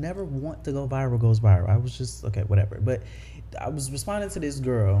that I never want to go viral goes viral. I was just, okay, whatever. But I was responding to this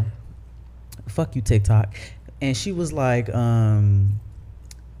girl, fuck you TikTok, and she was like,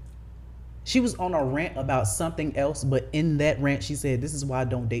 she was on a rant about something else, but in that rant, she said, this is why I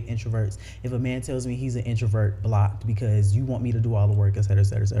don't date introverts. If a man tells me he's an introvert, blocked, because you want me to do all the work, et cetera, et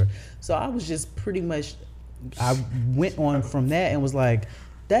cetera, et cetera. So I was just pretty much, I went on from that and was like,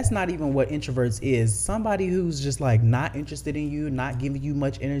 that's not even what introverts is. Somebody who's just like not interested in you, not giving you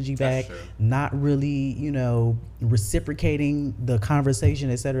much energy back, not really, you know, reciprocating the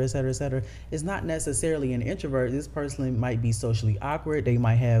conversation, et cetera, et cetera, et cetera, is not necessarily an introvert. This person might be socially awkward. They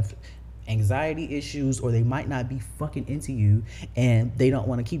might have anxiety issues, or they might not be fucking into you and they don't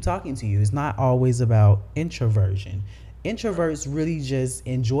want to keep talking to you. It's not always about introversion. Introverts really just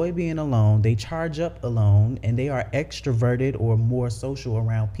enjoy being alone. They charge up alone, and they are extroverted or more social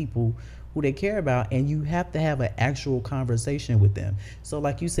around people who they care about, and you have to have an actual conversation with them. So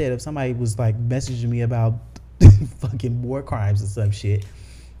like you said, if somebody was like messaging me about fucking war crimes or some shit,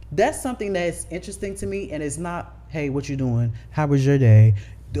 that's something that's interesting to me, and it's not, hey, what you doing? How was your day?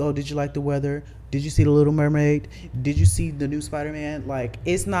 Oh, did you like the weather? Did you see The Little Mermaid? Did you see the new Spider-Man? Like,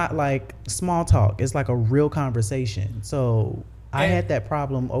 it's not like small talk. It's like a real conversation. So I had that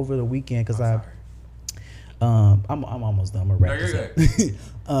problem over the weekend because I'm almost done. I'm gonna wrap this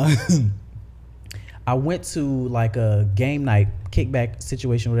up. I went to like a game night, kickback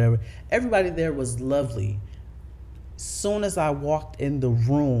situation, whatever. Everybody there was lovely. Soon as I walked in the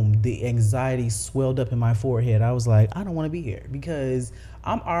room, the anxiety swelled up in my forehead. I was like, I don't want to be here, because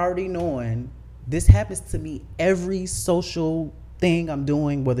I'm already knowing this happens to me every social thing I'm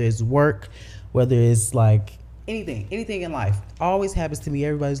doing, whether it's work, whether it's like anything in life. Always happens to me.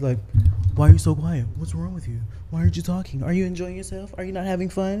 Everybody's like, why are you so quiet? What's wrong with you? Why aren't you talking? Are you enjoying yourself? Are you not having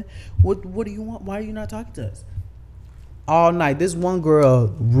fun? What do you want? Why are you not talking to us? all night. This one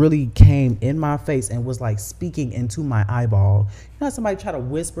girl really came in my face and was like speaking into my eyeball. You know how somebody try to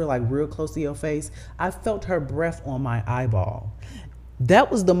whisper like real close to your face? I felt her breath on my eyeball. That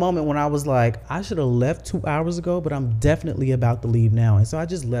was the moment when I was like, I should have left 2 hours ago, but I'm definitely about to leave now. And so I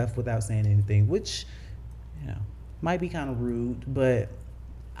just left without saying anything, which, you know, might be kind of rude, but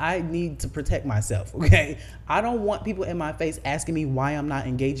I need to protect myself, okay? I don't want people in my face asking me why I'm not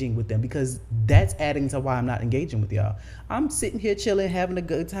engaging with them, because that's adding to why I'm not engaging with y'all. I'm sitting here chilling, having a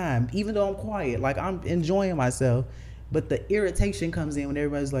good time, even though I'm quiet. Like, I'm enjoying myself, but the irritation comes in when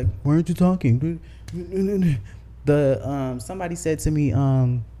everybody's like, why aren't you talking? Somebody said to me,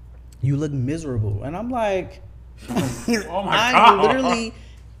 you look miserable. And I'm like, oh my I'm God. literally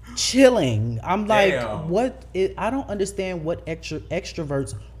chilling. I'm like, Damn. I don't understand what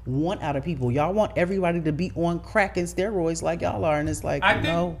extroverts want out of people. Y'all want everybody to be on crack and steroids like y'all are, and it's like, I think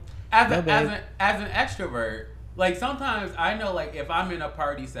no. as an extrovert, like sometimes I know, like if I'm in a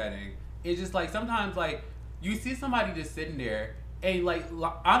party setting, it's just like sometimes like you see somebody just sitting there and like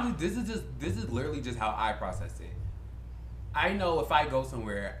honestly, this is literally just how I process it. I know if I go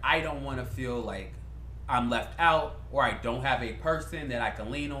somewhere, I don't want to feel like I'm left out, or I don't have a person that I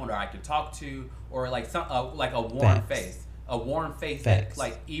can lean on, or I can talk to, or like like a warm face, that,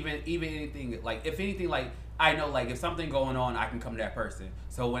 like even anything, like if anything, like I know, like if something going on, I can come to that person.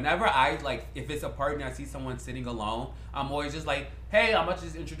 So whenever I like, if it's a party and I see someone sitting alone, I'm always just like, hey, I'm about to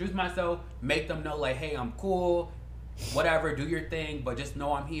just introduce myself, make them know like, hey, I'm cool, whatever, do your thing, but just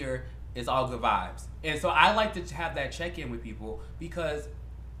know I'm here. It's all good vibes. And so I like to have that check-in with people, because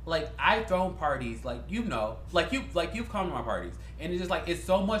like I've thrown parties, like you've come to my parties, and it's just like it's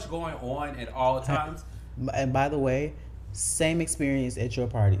so much going on at all times. And by the way, same experience at your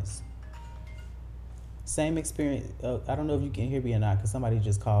parties. Same experience. I don't know if you can hear me or not, because somebody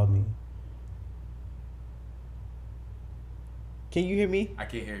just called me. Can you hear me? I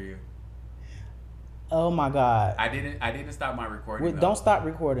can't hear you. Oh my God! I didn't stop my recording. Don't stop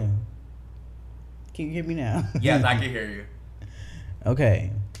recording. Can you hear me now? Yes, I can hear you.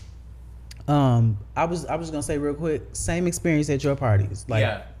 Okay. I was gonna say real quick, same experience at your parties.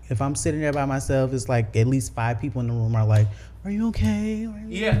 Like, if I'm sitting there by myself, it's like at least 5 people in the room are like, "Are you okay?"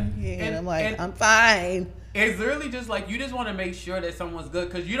 And I'm like, "I'm fine." It's literally just like you just want to make sure that someone's good,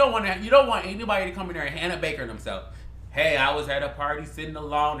 because you don't want anybody to come in there and Hannah Baker themselves. Hey, I was at a party sitting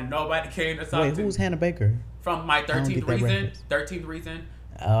alone and nobody came to something. Wait, who's Hannah Baker? From my 13th Reason. 13th Reason.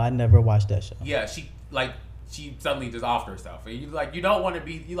 Oh, I never watched that show. Yeah, she suddenly just offed herself. And you don't want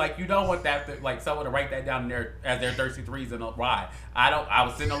that to, like someone to write that down there as their 13th reason why. I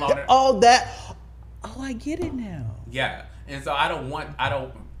was sitting alone. I get it now. Yeah. And so I don't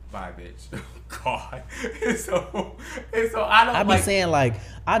bye bitch. God. And so I be saying like,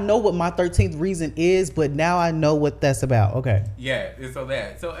 I know what my 13th reason is, but now I know what that's about. Okay. Yeah, and so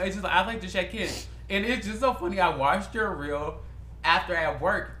it's just I like to check in. And it's just so funny. I watched your reel after at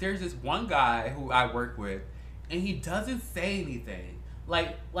work. There's this one guy who I work with, and he doesn't say anything.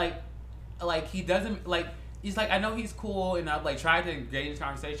 Like he doesn't like. He's like, I know he's cool, and I've like tried to engage in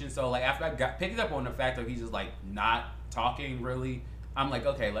conversation. So like after I picked up on the fact that he's just like not talking really, I'm like,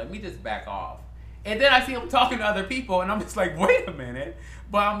 okay, let me just back off. And then I see him talking to other people, and I'm just like, wait a minute.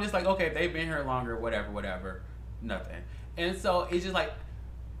 But I'm just like, okay, they've been here longer, whatever, nothing. And so it's just like,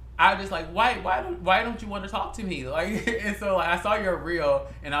 I was just like, why don't you want to talk to me? Like, and so like, I saw your reel,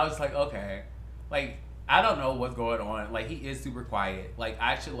 and I was like, okay, like I don't know what's going on. Like he is super quiet. Like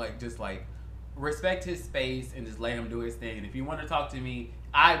I should like just like respect his space and just let him do his thing. And if you want to talk to me,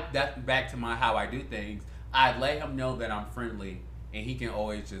 that's back to how I do things. I'd let him know that I'm friendly, and he can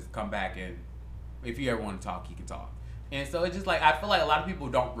always just come back, and if you ever want to talk, he can talk. And so it's just like, I feel like a lot of people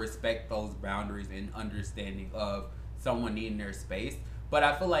don't respect those boundaries and understanding of someone needing their space. But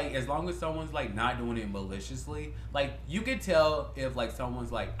I feel like as long as someone's like not doing it maliciously, like you could tell if like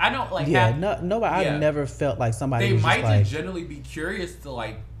someone's like, I know like I've never felt like somebody they was might just like, generally be curious to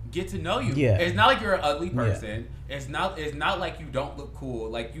like get to know you. Yeah. It's not like you're an ugly person. Yeah. It's not like you don't look cool.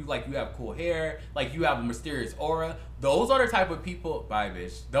 Like you have cool hair. Like you have a mysterious aura. Those are the type of people. Bye,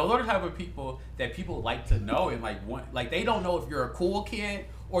 bitch. Those are the type of people that people like to know and like want. Like they don't know if you're a cool kid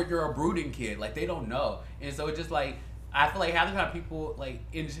or you're a brooding kid. Like they don't know. And so it's just like I feel like half the time people like,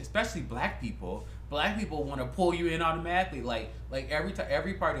 especially black people want to pull you in automatically. Like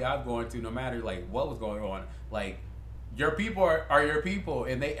every party I've gone to, no matter like what was going on, like. Your people are your people,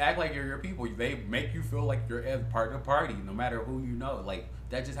 and they act like you're your people. They make you feel like you're as part of the party, no matter who you know. Like,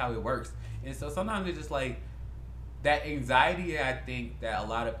 that's just how it works. And so sometimes it's just like that anxiety I think that a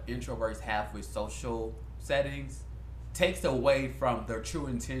lot of introverts have with social settings takes away from their true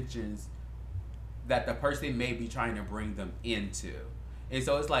intentions that the person may be trying to bring them into. And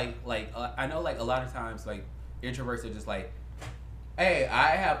so it's like I know like a lot of times like introverts are just like, hey,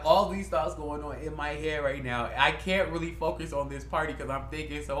 I have all these thoughts going on in my head right now. I can't really focus on this party because I'm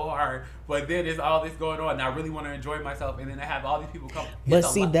thinking so hard. But then there's all this going on, and I really want to enjoy myself. And then I have all these people come. But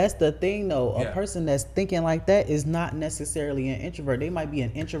see, that's the thing, though. A person that's thinking like that is not necessarily an introvert. They might be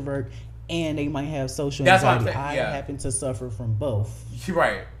an introvert, and they might have social anxiety. I happen to suffer from both.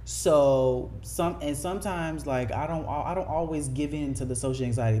 Right. So sometimes like I don't always give in to the social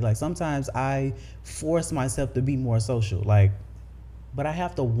anxiety. Like sometimes I force myself to be more social. Like. But I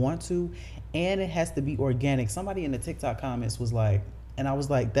have to want to, and it has to be organic. Somebody in the TikTok comments was like, and I was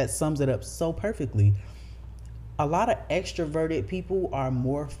like, that sums it up so perfectly. A lot of extroverted people are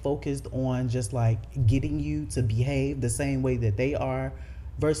more focused on just like getting you to behave the same way that they are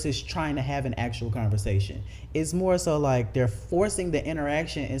versus trying to have an actual conversation. It's more so like they're forcing the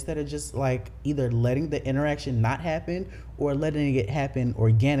interaction instead of just like either letting the interaction not happen or letting it happen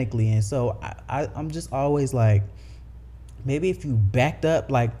organically. And so I'm just always like, maybe if you backed up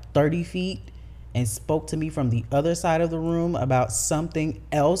like 30 feet and spoke to me from the other side of the room about something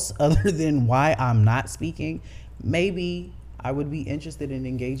else other than why I'm not speaking, maybe I would be interested in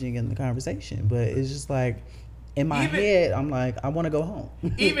engaging in the conversation. But it's just like, in my head, I'm like, I want to go home.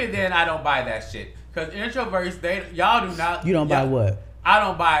 Even then, I don't buy that shit. Because introverts, y'all do not. You don't buy what? I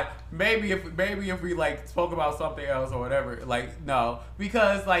don't buy. Maybe if we like spoke about something else or whatever. Like, no.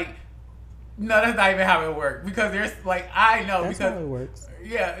 Because like, no, that's not even how it works. Because there's like I know that's because how it works.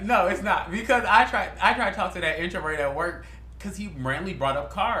 Yeah, no, it's not. Because I tried to talk to that introvert at work because he randomly brought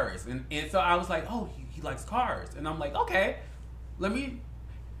up cars, and so I was like, oh, he likes cars, and I'm like, okay,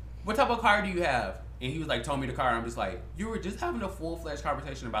 what type of car do you have? And he was like, told me the car. I'm just like, you were just having a full-fledged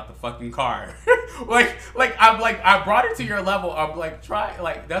conversation about the fucking car. I brought it to your level. I'm like, that's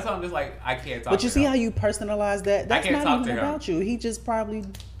why I'm just like, I can't talk to him. But you see how you personalize that? That's not even about you. He just probably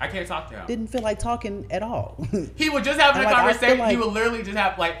I can't talk to him. Didn't feel like talking at all. He was just having a conversation. He would literally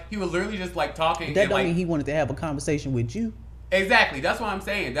just like talking. That don't mean he wanted to have a conversation with you. Exactly. That's what I'm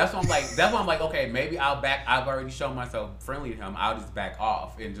saying. That's why I'm like, okay, maybe I've already shown myself friendly to him. I'll just back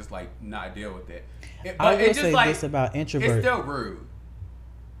off and just like not deal with it. I will say this about introverts. It's still rude.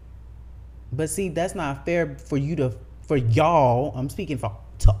 But see, that's not fair for y'all. I'm speaking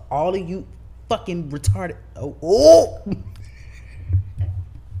to all of you fucking retarded. Oh.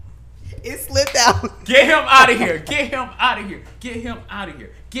 It slipped out. Get him out of here. Get him out of here. Get him out of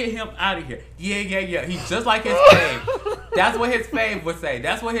here. Get him out of here. Yeah. He's just like his fave. That's what his fave would say.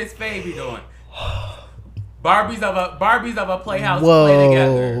 That's what his fave be doing. Barbies of a playhouse play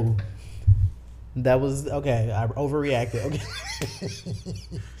together. That was okay. I overreacted. Okay.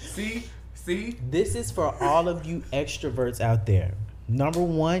 See? This is for all of you extroverts out there. Number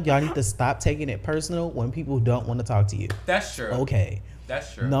one, y'all need to stop taking it personal when people don't want to talk to you. That's true. Okay.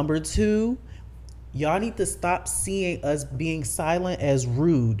 That's true. Number two, y'all need to stop seeing us being silent as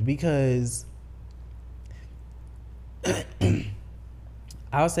rude because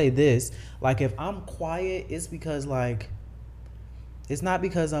I'll say this. Like, if I'm quiet, it's because like it's not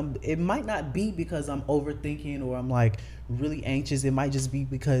because it might not be because I'm overthinking or I'm like really anxious. It might just be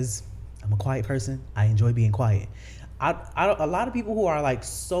because I'm a quiet person. I enjoy being quiet. A lot of people who are like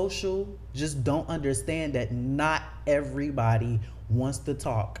social just don't understand that not everybody wants to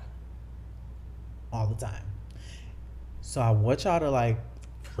talk all the time. So I want y'all to like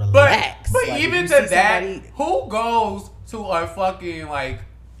relax. But like, even to that, who goes to a fucking like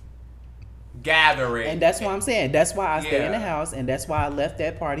gathering? And that's what I'm saying. That's why I stay in the house, and that's why I left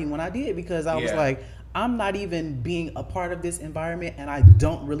that party when I did, because I was like, I'm not even being a part of this environment, and I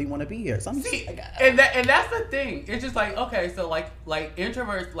don't really want to be here. So I'm just, and that's the thing. It's just like, okay, so like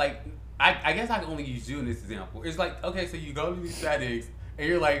introverts, like I guess I can only use you in this example. It's like, okay, so you go to these settings, and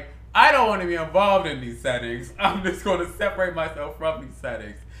you're like, I don't want to be involved in these settings. I'm just going to separate myself from these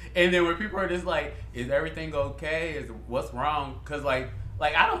settings. And then when people are just like, is everything okay? What's wrong? Because like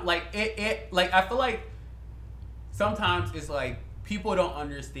I don't like it. Like I feel like sometimes it's like people don't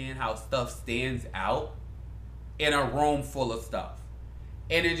understand how stuff stands out in a room full of stuff.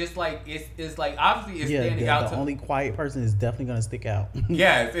 And it just like it's like obviously it's standing out. The only quiet person is definitely gonna stick out.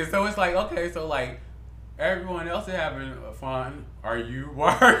 Yes, and so it's like, okay, so like everyone else is having fun.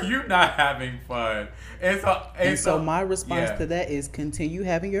 Why are you not having fun? And so my response to that is continue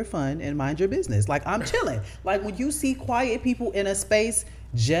having your fun and mind your business. Like I'm chilling. Like when you see quiet people in a space,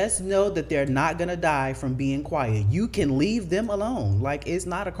 just know that they're not gonna die from being quiet. You can leave them alone. Like it's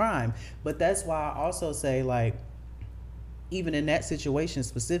not a crime. But that's why I also say, like, even in that situation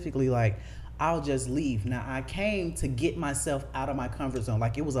specifically, like I'll just leave. Now, I came to get myself out of my comfort zone.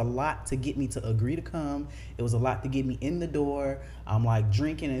 Like, it was a lot to get me to agree to come. It was a lot to get me in the door. I'm like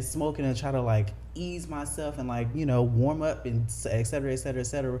drinking and smoking and try to like ease myself and like, you know, warm up and et cetera, et cetera, et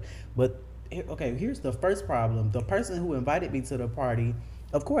cetera. But okay, here's the first problem. The person who invited me to the party,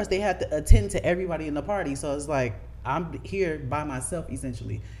 of course, they had to attend to everybody in the party. So it's like, I'm here by myself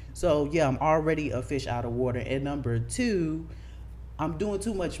essentially. So yeah, I'm already a fish out of water. And number two, I'm doing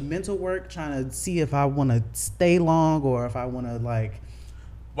too much mental work trying to see if I want to stay long or if I want to like.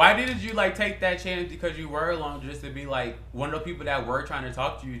 Why didn't you like take that chance because you were alone just to be like one of the people that were trying to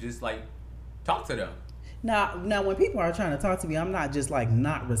talk to you, just like talk to them? Now, when people are trying to talk to me, I'm not just like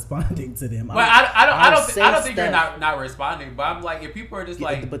not responding to them. Well, I don't think you're not responding, but I'm like if people are just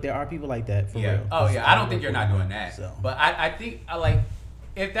like. But there are people like that for real. Oh yeah, I don't think you're not doing that. So. But I think I like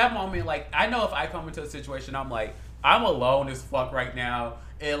if that moment like I know if I come into a situation I'm like. I'm alone as fuck right now,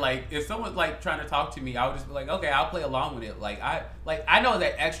 and like if someone's like trying to talk to me, I would just be like, okay, I'll play along with it. Like I know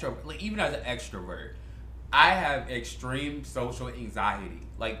that even as an extrovert, I have extreme social anxiety.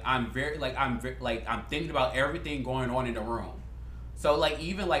 Like I'm thinking about everything going on in the room. So like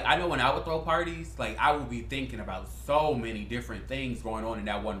even like I know when I would throw parties, like I would be thinking about so many different things going on in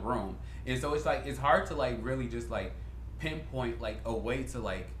that one room, and so it's like it's hard to like really just like pinpoint like a way to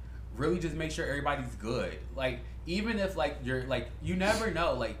like really just make sure everybody's good. Like even if like you're like you never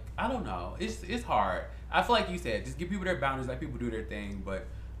know. Like I don't know. It's hard. I feel like you said just give people their boundaries. Let people do their thing. But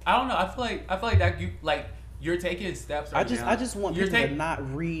I don't know. I feel like that you like you're taking steps. Right now. I just want people to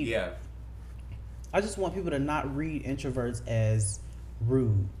not read. Yeah. I just want people to not read introverts as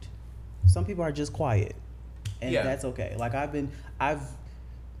rude. Some people are just quiet, and that's okay. Like I've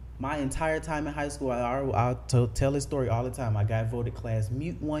my entire time in high school, I'll tell this story all the time. I got voted class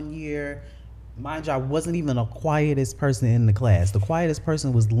mute one year. Mind you, I wasn't even the quietest person in the class. The quietest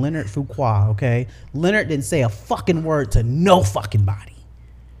person was Leonard Fuqua, okay? Leonard didn't say a fucking word to no fucking body.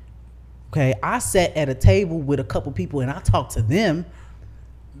 Okay, I sat at a table with a couple people and I talked to them.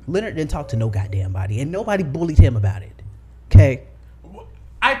 Leonard didn't talk to no goddamn body, and nobody bullied him about it. Okay?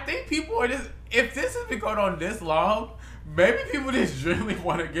 I think people are just, if this has been going on this long, maybe people just really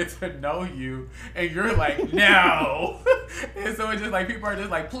want to get to know you, and you're like, no. And so it's just like people are just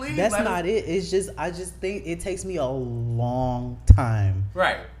like, please. That's not it. It's just I just think it takes me a long time.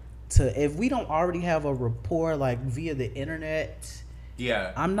 Right. If we don't already have a rapport like via the internet,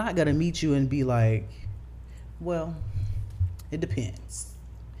 yeah, I'm not gonna meet you and be like, well, it depends.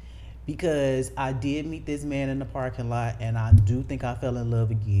 Because I did meet this man in the parking lot, and I do think I fell in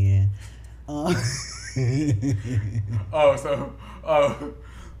love again. So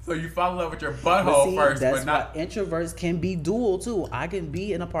you fall in love with your butthole first, but not. Introverts can be dual too. I can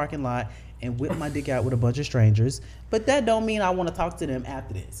be in a parking lot and whip my dick out with a bunch of strangers, but that don't mean I want to talk to them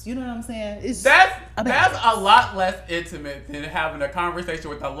after this. You know what I'm saying? That's a lot less intimate than having a conversation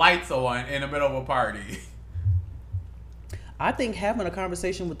with the lights on in the middle of a party. I think having a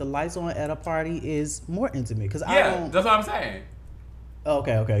conversation with the lights on at a party is more intimate because that's what I'm saying.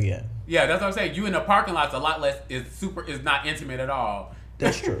 Okay, yeah. Yeah, that's what I'm saying. You in the parking lot's a lot less is not intimate at all.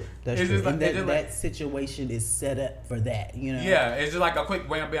 That's true. That's true. Like, and that situation is set up for that, you know. Yeah, it's just like a quick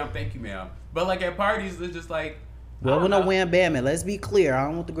wham bam, thank you, ma'am. But like at parties, it's just like. Well, with no wham bam, and let's be clear. I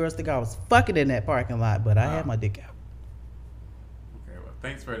don't want the girls to think I was fucking in that parking lot, but I had my dick out. Okay, well,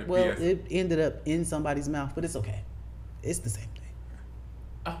 thanks for the Well, BS. it ended up in somebody's mouth, but it's okay. It's the same thing.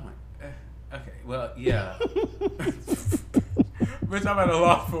 Oh my. Okay. Well, yeah. Bitch, I'm at a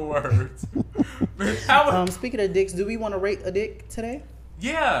loss for words. Bitch, speaking of dicks, do we want to rate a dick today?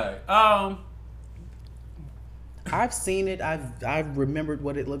 Yeah. I've seen it. I've remembered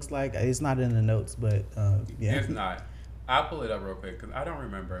what it looks like. It's not in the notes, but yeah. It's not. I'll pull it up real quick because I don't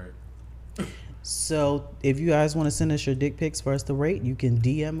remember it. So if you guys want to send us your dick pics for us to rate, you can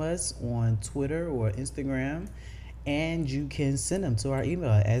DM us on Twitter or Instagram, and you can send them to our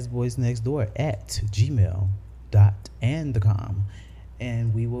email at asboysnextdoor@gmail.com,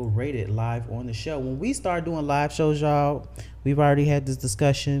 and we will rate it live on the show. When we start doing live shows, y'all, we've already had this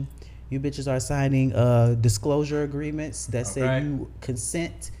discussion. You bitches are signing disclosure agreements that say you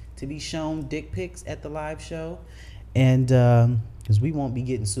consent to be shown dick pics at the live show, and because we won't be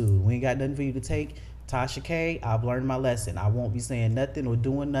getting sued. We ain't got nothing for you to take. Tasha K, I've learned my lesson. I won't be saying nothing or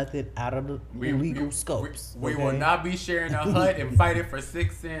doing nothing out of the legal scopes. We will not be sharing a hut and fighting for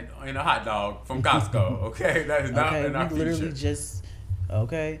 6 cents in a hot dog from Costco. Okay, that is not in our future. Literally just so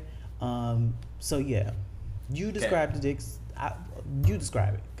yeah, you describe the dicks. You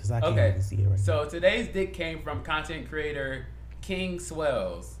describe it because I can't really see it right now. So today's dick came from content creator King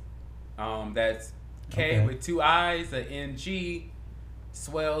Swells. That's K with 2 I's, a NG,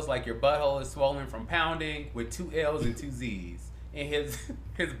 swells like your butthole is swollen from pounding with 2 L's and 2 Z's. And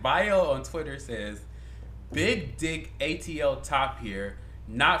his bio on Twitter says, "Big dick ATL top here,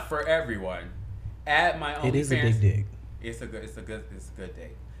 not for everyone. Add my OnlyFans." It is a big dick. It's a good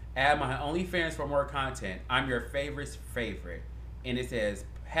dick. Add my OnlyFans for more content. I'm your favorite. And it says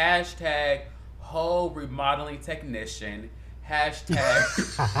hashtag whole remodeling technician. Hashtag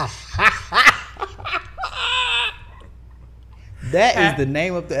That is the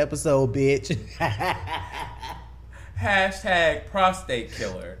name of the episode, bitch. hashtag prostate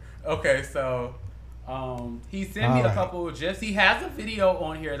killer. Okay, so he sent me a couple of gifs. He has a video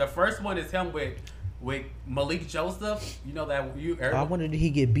on here. The first one is him with Malik Joseph. You know that I wonder did he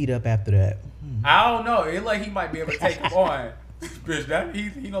get beat up after that? I don't know. It like he might be able to take him on. Bitch, that he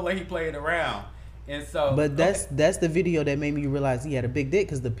don't like he playing around. And so, but that's the video that made me realize he had a big dick,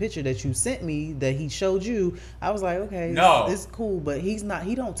 because the picture that you sent me that he showed you, I was like, okay, it's cool, but he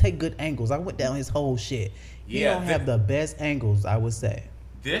don't take good angles. I went down his whole shit. He don't have the best angles, I would say.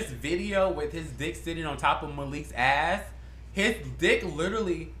 This video with his dick sitting on top of Malik's ass, his dick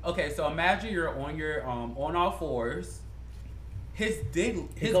literally. Okay, so imagine you're on your on all fours. His dick,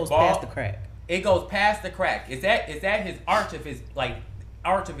 it goes past the crack. It goes past the crack. It's at his arch of his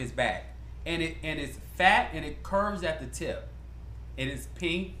back, and it's fat and it curves at the tip. It is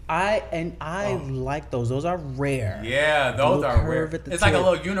pink. I like those. Those are rare. Yeah, those are rare. It's tip. Like a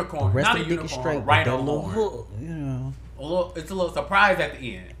little unicorn. The rest Not of a the dick is unicorn. straight, Right but on little hook, you know. It's a little surprise at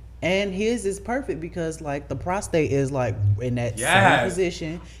the end. And his is perfect because like the prostate is like in that same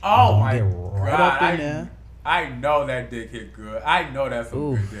position. Oh my right god! up in there. I know that dick hit good. I know that's a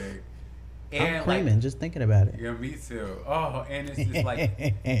good dick. And I'm creaming just thinking about it. Yeah, me too. Oh, and it's just like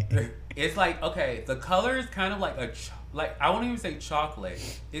it's like, okay, the color is kind of like I won't even say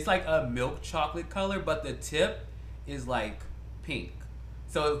chocolate. It's like a milk chocolate color, but the tip is like pink.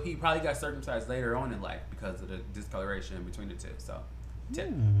 So he probably got circumcised later on in life because of the discoloration in between the two. So tip.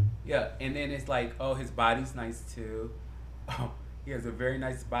 Yeah, and then it's like, oh, his body's nice too. Oh, he has a very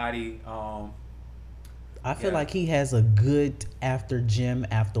nice body. I feel like he has a good after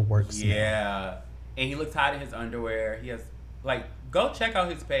work smell. Yeah. And he looks hot in his underwear. He has go check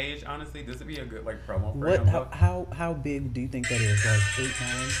out his page. Honestly, this would be a good promo for him. How big do you think that is? Like 8,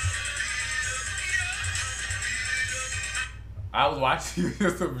 9? I was watching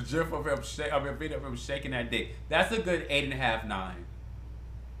some gif of him video of him shaking that dick. That's a good 8.5, 9.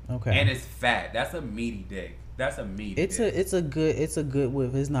 Okay. And it's fat. That's a meaty dick. That's a meaty dick. It's a good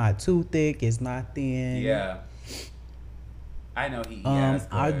whip. It's not too thick. It's not thin. Yeah. I know he.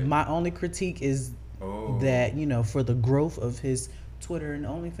 My only critique is that for the growth of his Twitter and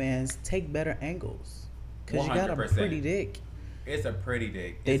OnlyFans, take better angles because you got a pretty dick. It's a pretty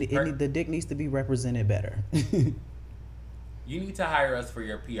dick. The dick needs to be represented better. You need to hire us for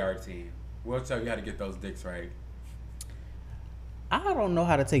your PR team. We'll tell you how to get those dicks right. I don't know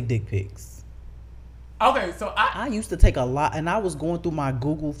how to take dick pics. Okay, so I used to take a lot, and I was going through my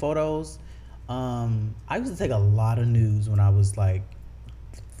Google photos. I used to take a lot of nudes when I was like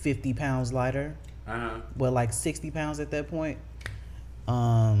 50 pounds lighter. Well, like 60 pounds at that point.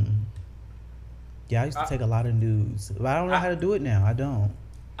 Yeah, I used to take a lot of nudes, but I don't know how to do it now. I don't.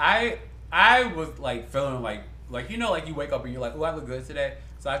 I was like feeling like you wake up and you're like, oh, I look good today.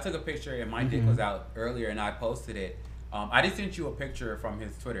 So I took a picture and my dick was out earlier and I posted it. I just sent you a picture from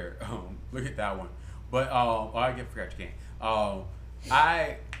his Twitter. Look at that one. But I forgot you can't.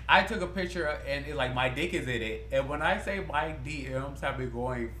 I took a picture and it, like my dick is in it. And when I say my DMs have been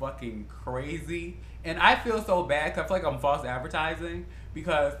going fucking crazy, and I feel so bad because I feel like I'm false advertising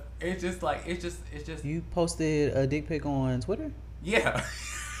because it's just. You posted a dick pic on Twitter? Yeah.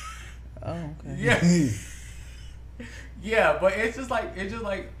 Oh, okay. Yeah. Yeah, but it's just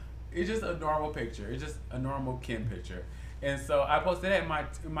a normal picture. It's just a normal Kim picture. And so I posted that, and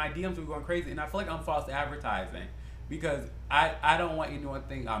my DMs were going crazy, and I feel like I'm false advertising because I don't want anyone to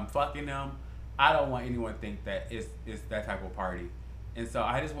think I'm fucking them. I don't want anyone to think that it's that type of party. And so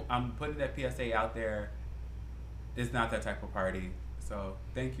I'm putting that PSA out there. It's not that type of party. So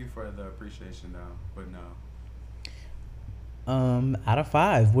thank you for the appreciation, though. But no. Out of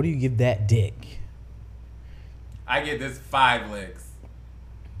 5, what do you give that dick? I give this 5 licks.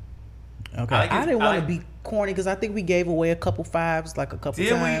 Okay, I didn't want to be corny because I think we gave away a couple 5s like a couple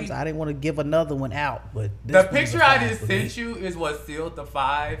times. I didn't want to give another one out, but the picture I just sent you is what sealed the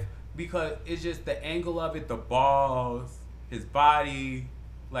 5 because it's just the angle of it, the balls, his body,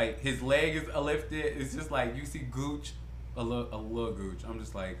 like his leg is lifted. It's just like you see gooch, a little gooch. I'm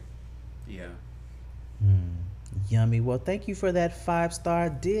just like, yeah. Yummy. Well, thank you for that 5-star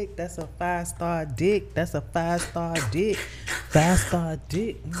dick. That's a 5-star dick. That's a 5-star dick. 5-star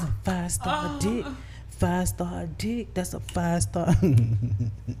dick. 5-star dick. 5-star dick. That's a 5-star.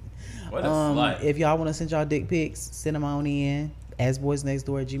 What a slut. If y'all want to send y'all dick pics, send them on in.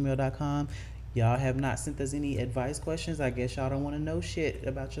 asboysnextdoor@gmail.com. Y'all have not sent us any advice questions. I guess y'all don't want to know shit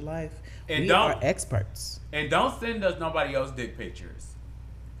about your life. And we are experts. And don't send us nobody else dick pictures.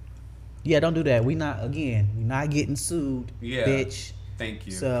 Yeah, don't do that. We're not getting sued, bitch. Thank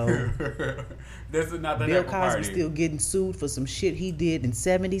you. So this is not the Bill Cosby still getting sued for some shit he did in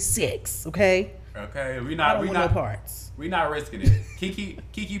 '76. Okay. Okay. I don't want no parts. We not risking it.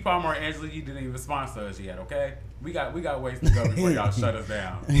 Kiki Palmer and Angela Yee didn't even sponsor us yet. Okay. We got ways to go before y'all shut us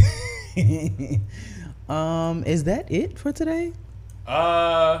down. Is that it for today?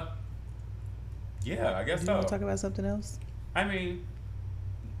 Yeah, I guess Do you so. want to talk about something else? I mean,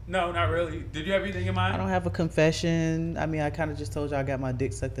 no, not really. Did you have anything in mind? I don't have a confession. I mean, I kind of just told you I got my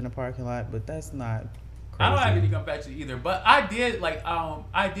dick sucked in the parking lot, but that's not crazy. I don't have any confession either, but I did I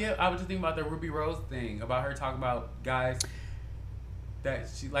was just thinking about the Ruby Rose thing, about her talking about guys that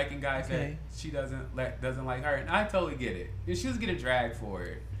she liking guys that she doesn't like her, and I totally get it. And she was getting dragged for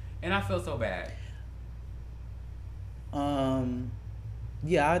it, and I feel so bad.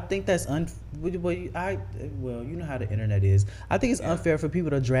 Yeah, I think that's well, you know how the internet is. I think it's unfair for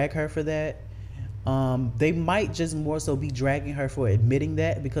people to drag her for that. They might just more so be dragging her for admitting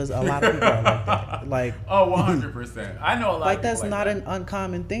that, because a lot of people are like that. Like, 100%. I know a lot. Like, that's not an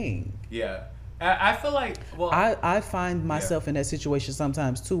uncommon thing. Yeah, I feel like. Well, I find myself in that situation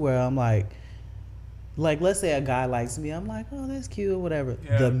sometimes too, where I'm like, let's say a guy likes me, I'm like, oh, that's cute or whatever.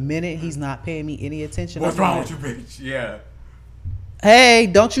 Yeah. The minute he's not paying me any attention, what's wrong with you, bitch? Yeah. Hey,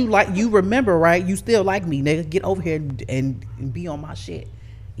 don't you you remember, right? You still like me, nigga. Get over here and be on my shit.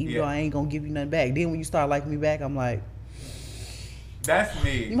 Even though I ain't gonna give you nothing back. Then when you start liking me back, I'm like, that's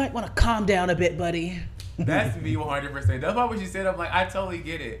me. You might want to calm down a bit, buddy. That's me 100%. That's why when she said, I'm like, I totally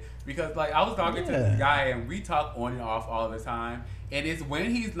get it. Because like I was talking to this guy and we talk on and off all the time. And it's when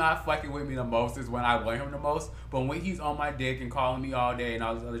he's not fucking with me the most is when I want him the most. But when he's on my dick and calling me all day and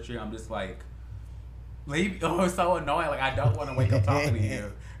all this other shit, I'm just like, leave. Oh, it's so annoying. Like, I don't want to wake up talking to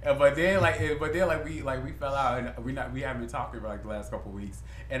you. But then we fell out and we haven't been talking for like the last couple of weeks.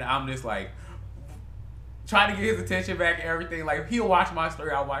 And I'm just like trying to get his attention back and everything. Like, he'll watch my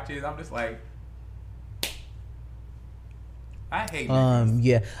story, I'll watch his. I'm just like, I hate niggas.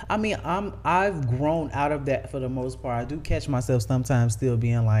 Yeah. I mean, I've grown out of that for the most part. I do catch myself sometimes still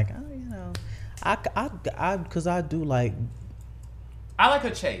being like, oh, you know, because I do like. I like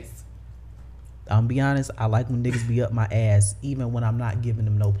a chase. I'm be honest, I like when niggas be up my ass, even when I'm not giving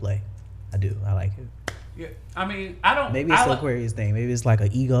them no play. I do. I like it. Yeah, I mean, I don't. Maybe it's an Aquarius thing. Maybe it's like an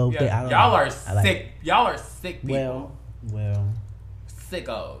ego thing. I don't y'all know. Are sick. Like y'all are sick people. Well.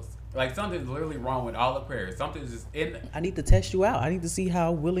 Sickos. Like, something's literally wrong with all Aquarius. Something's just in. I need to test you out. I need to see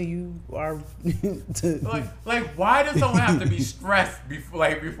how willing you are to. Like, why does someone have to be stressed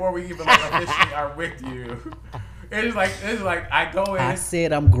before we even officially are with you? It's like I go in. I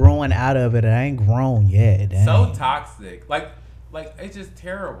said I'm growing out of it, and I ain't grown yet. Dang. So toxic. Like it's just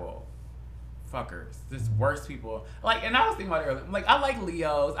terrible. Fuckers. Just worse people. Like, and I was thinking about it earlier. Like, I like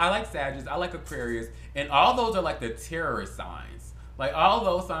Leos, I like Sagittarius, I like Aquarius, and all those are like the terrorist signs. Like, all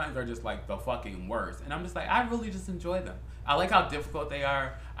those signs are just like the fucking worst. And I'm just like, I really just enjoy them. I like how difficult they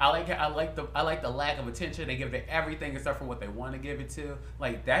are. I like the lack of attention they give to everything except for what they want to give it to.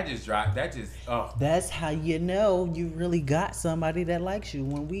 Like, That's how you know you really got somebody that likes you.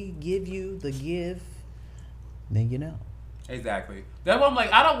 When we give you the give, then you know. Exactly. That's why I'm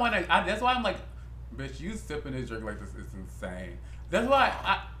like, I don't want to. That's why I'm like, bitch, you sipping this drink like this is insane. That's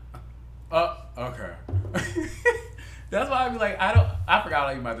why okay. That's why I be like, I forgot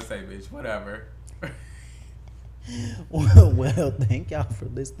what you about to say, bitch. Whatever. Well, thank y'all for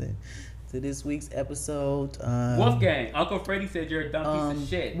listening to this week's episode. Wolfgang, Uncle Freddie said you're a dumb piece of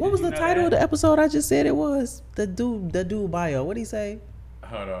shit. What was the title of the episode? I just said it was the dude bio. What did he say?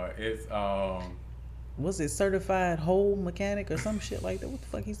 Hold on, it's was it certified hole mechanic or some shit like that? What the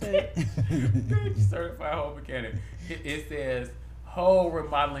fuck he said? Certified hole mechanic. It says hole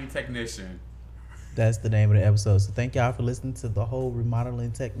remodeling technician. That's the name of the episode. So thank y'all for listening to the whole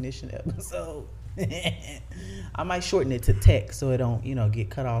remodeling technician episode. I might shorten it to tech so it don't, get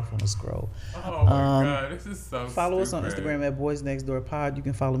cut off on the scroll. Oh my god, this is so follow us on Instagram at Boys Next Door Pod. You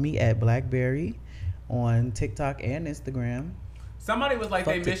can follow me at Blackberry on TikTok and Instagram. Somebody was like,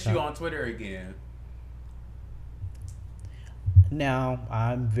 they miss you on Twitter again. Now,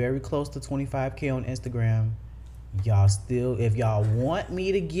 I'm very close to 25K on Instagram. Y'all still, if y'all want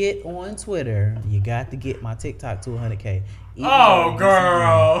me to get on Twitter, you got to get my TikTok to 100K. Oh,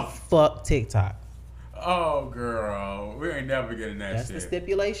 girl. Fuck TikTok. Oh, girl. We ain't never getting that That's shit. the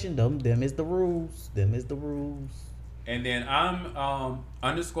stipulation. Them is the rules. Them is the rules. And then I'm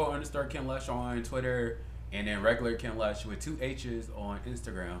 __ Ken Lush on Twitter, and then regular Ken Lush with 2 H's on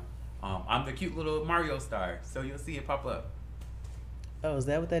Instagram. I'm the cute little Mario star, so you'll see it pop up. Oh, is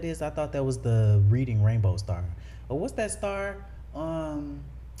that what that is? I thought that was the Reading Rainbow star. Oh, what's that star?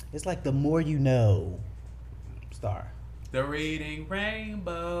 It's like the More You Know star. The Reading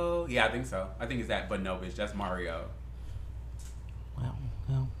Rainbow. Yeah, I think so. I think it's that, but no, bitch, that's Mario.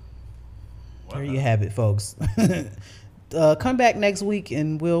 Well, there you have it, folks. Come back next week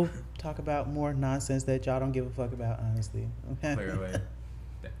and we'll talk about more nonsense that y'all don't give a fuck about, honestly. Okay. Clearly.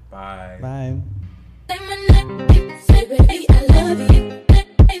 Bye. Bye. Say my name, say baby, I love you.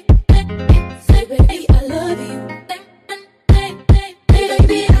 Say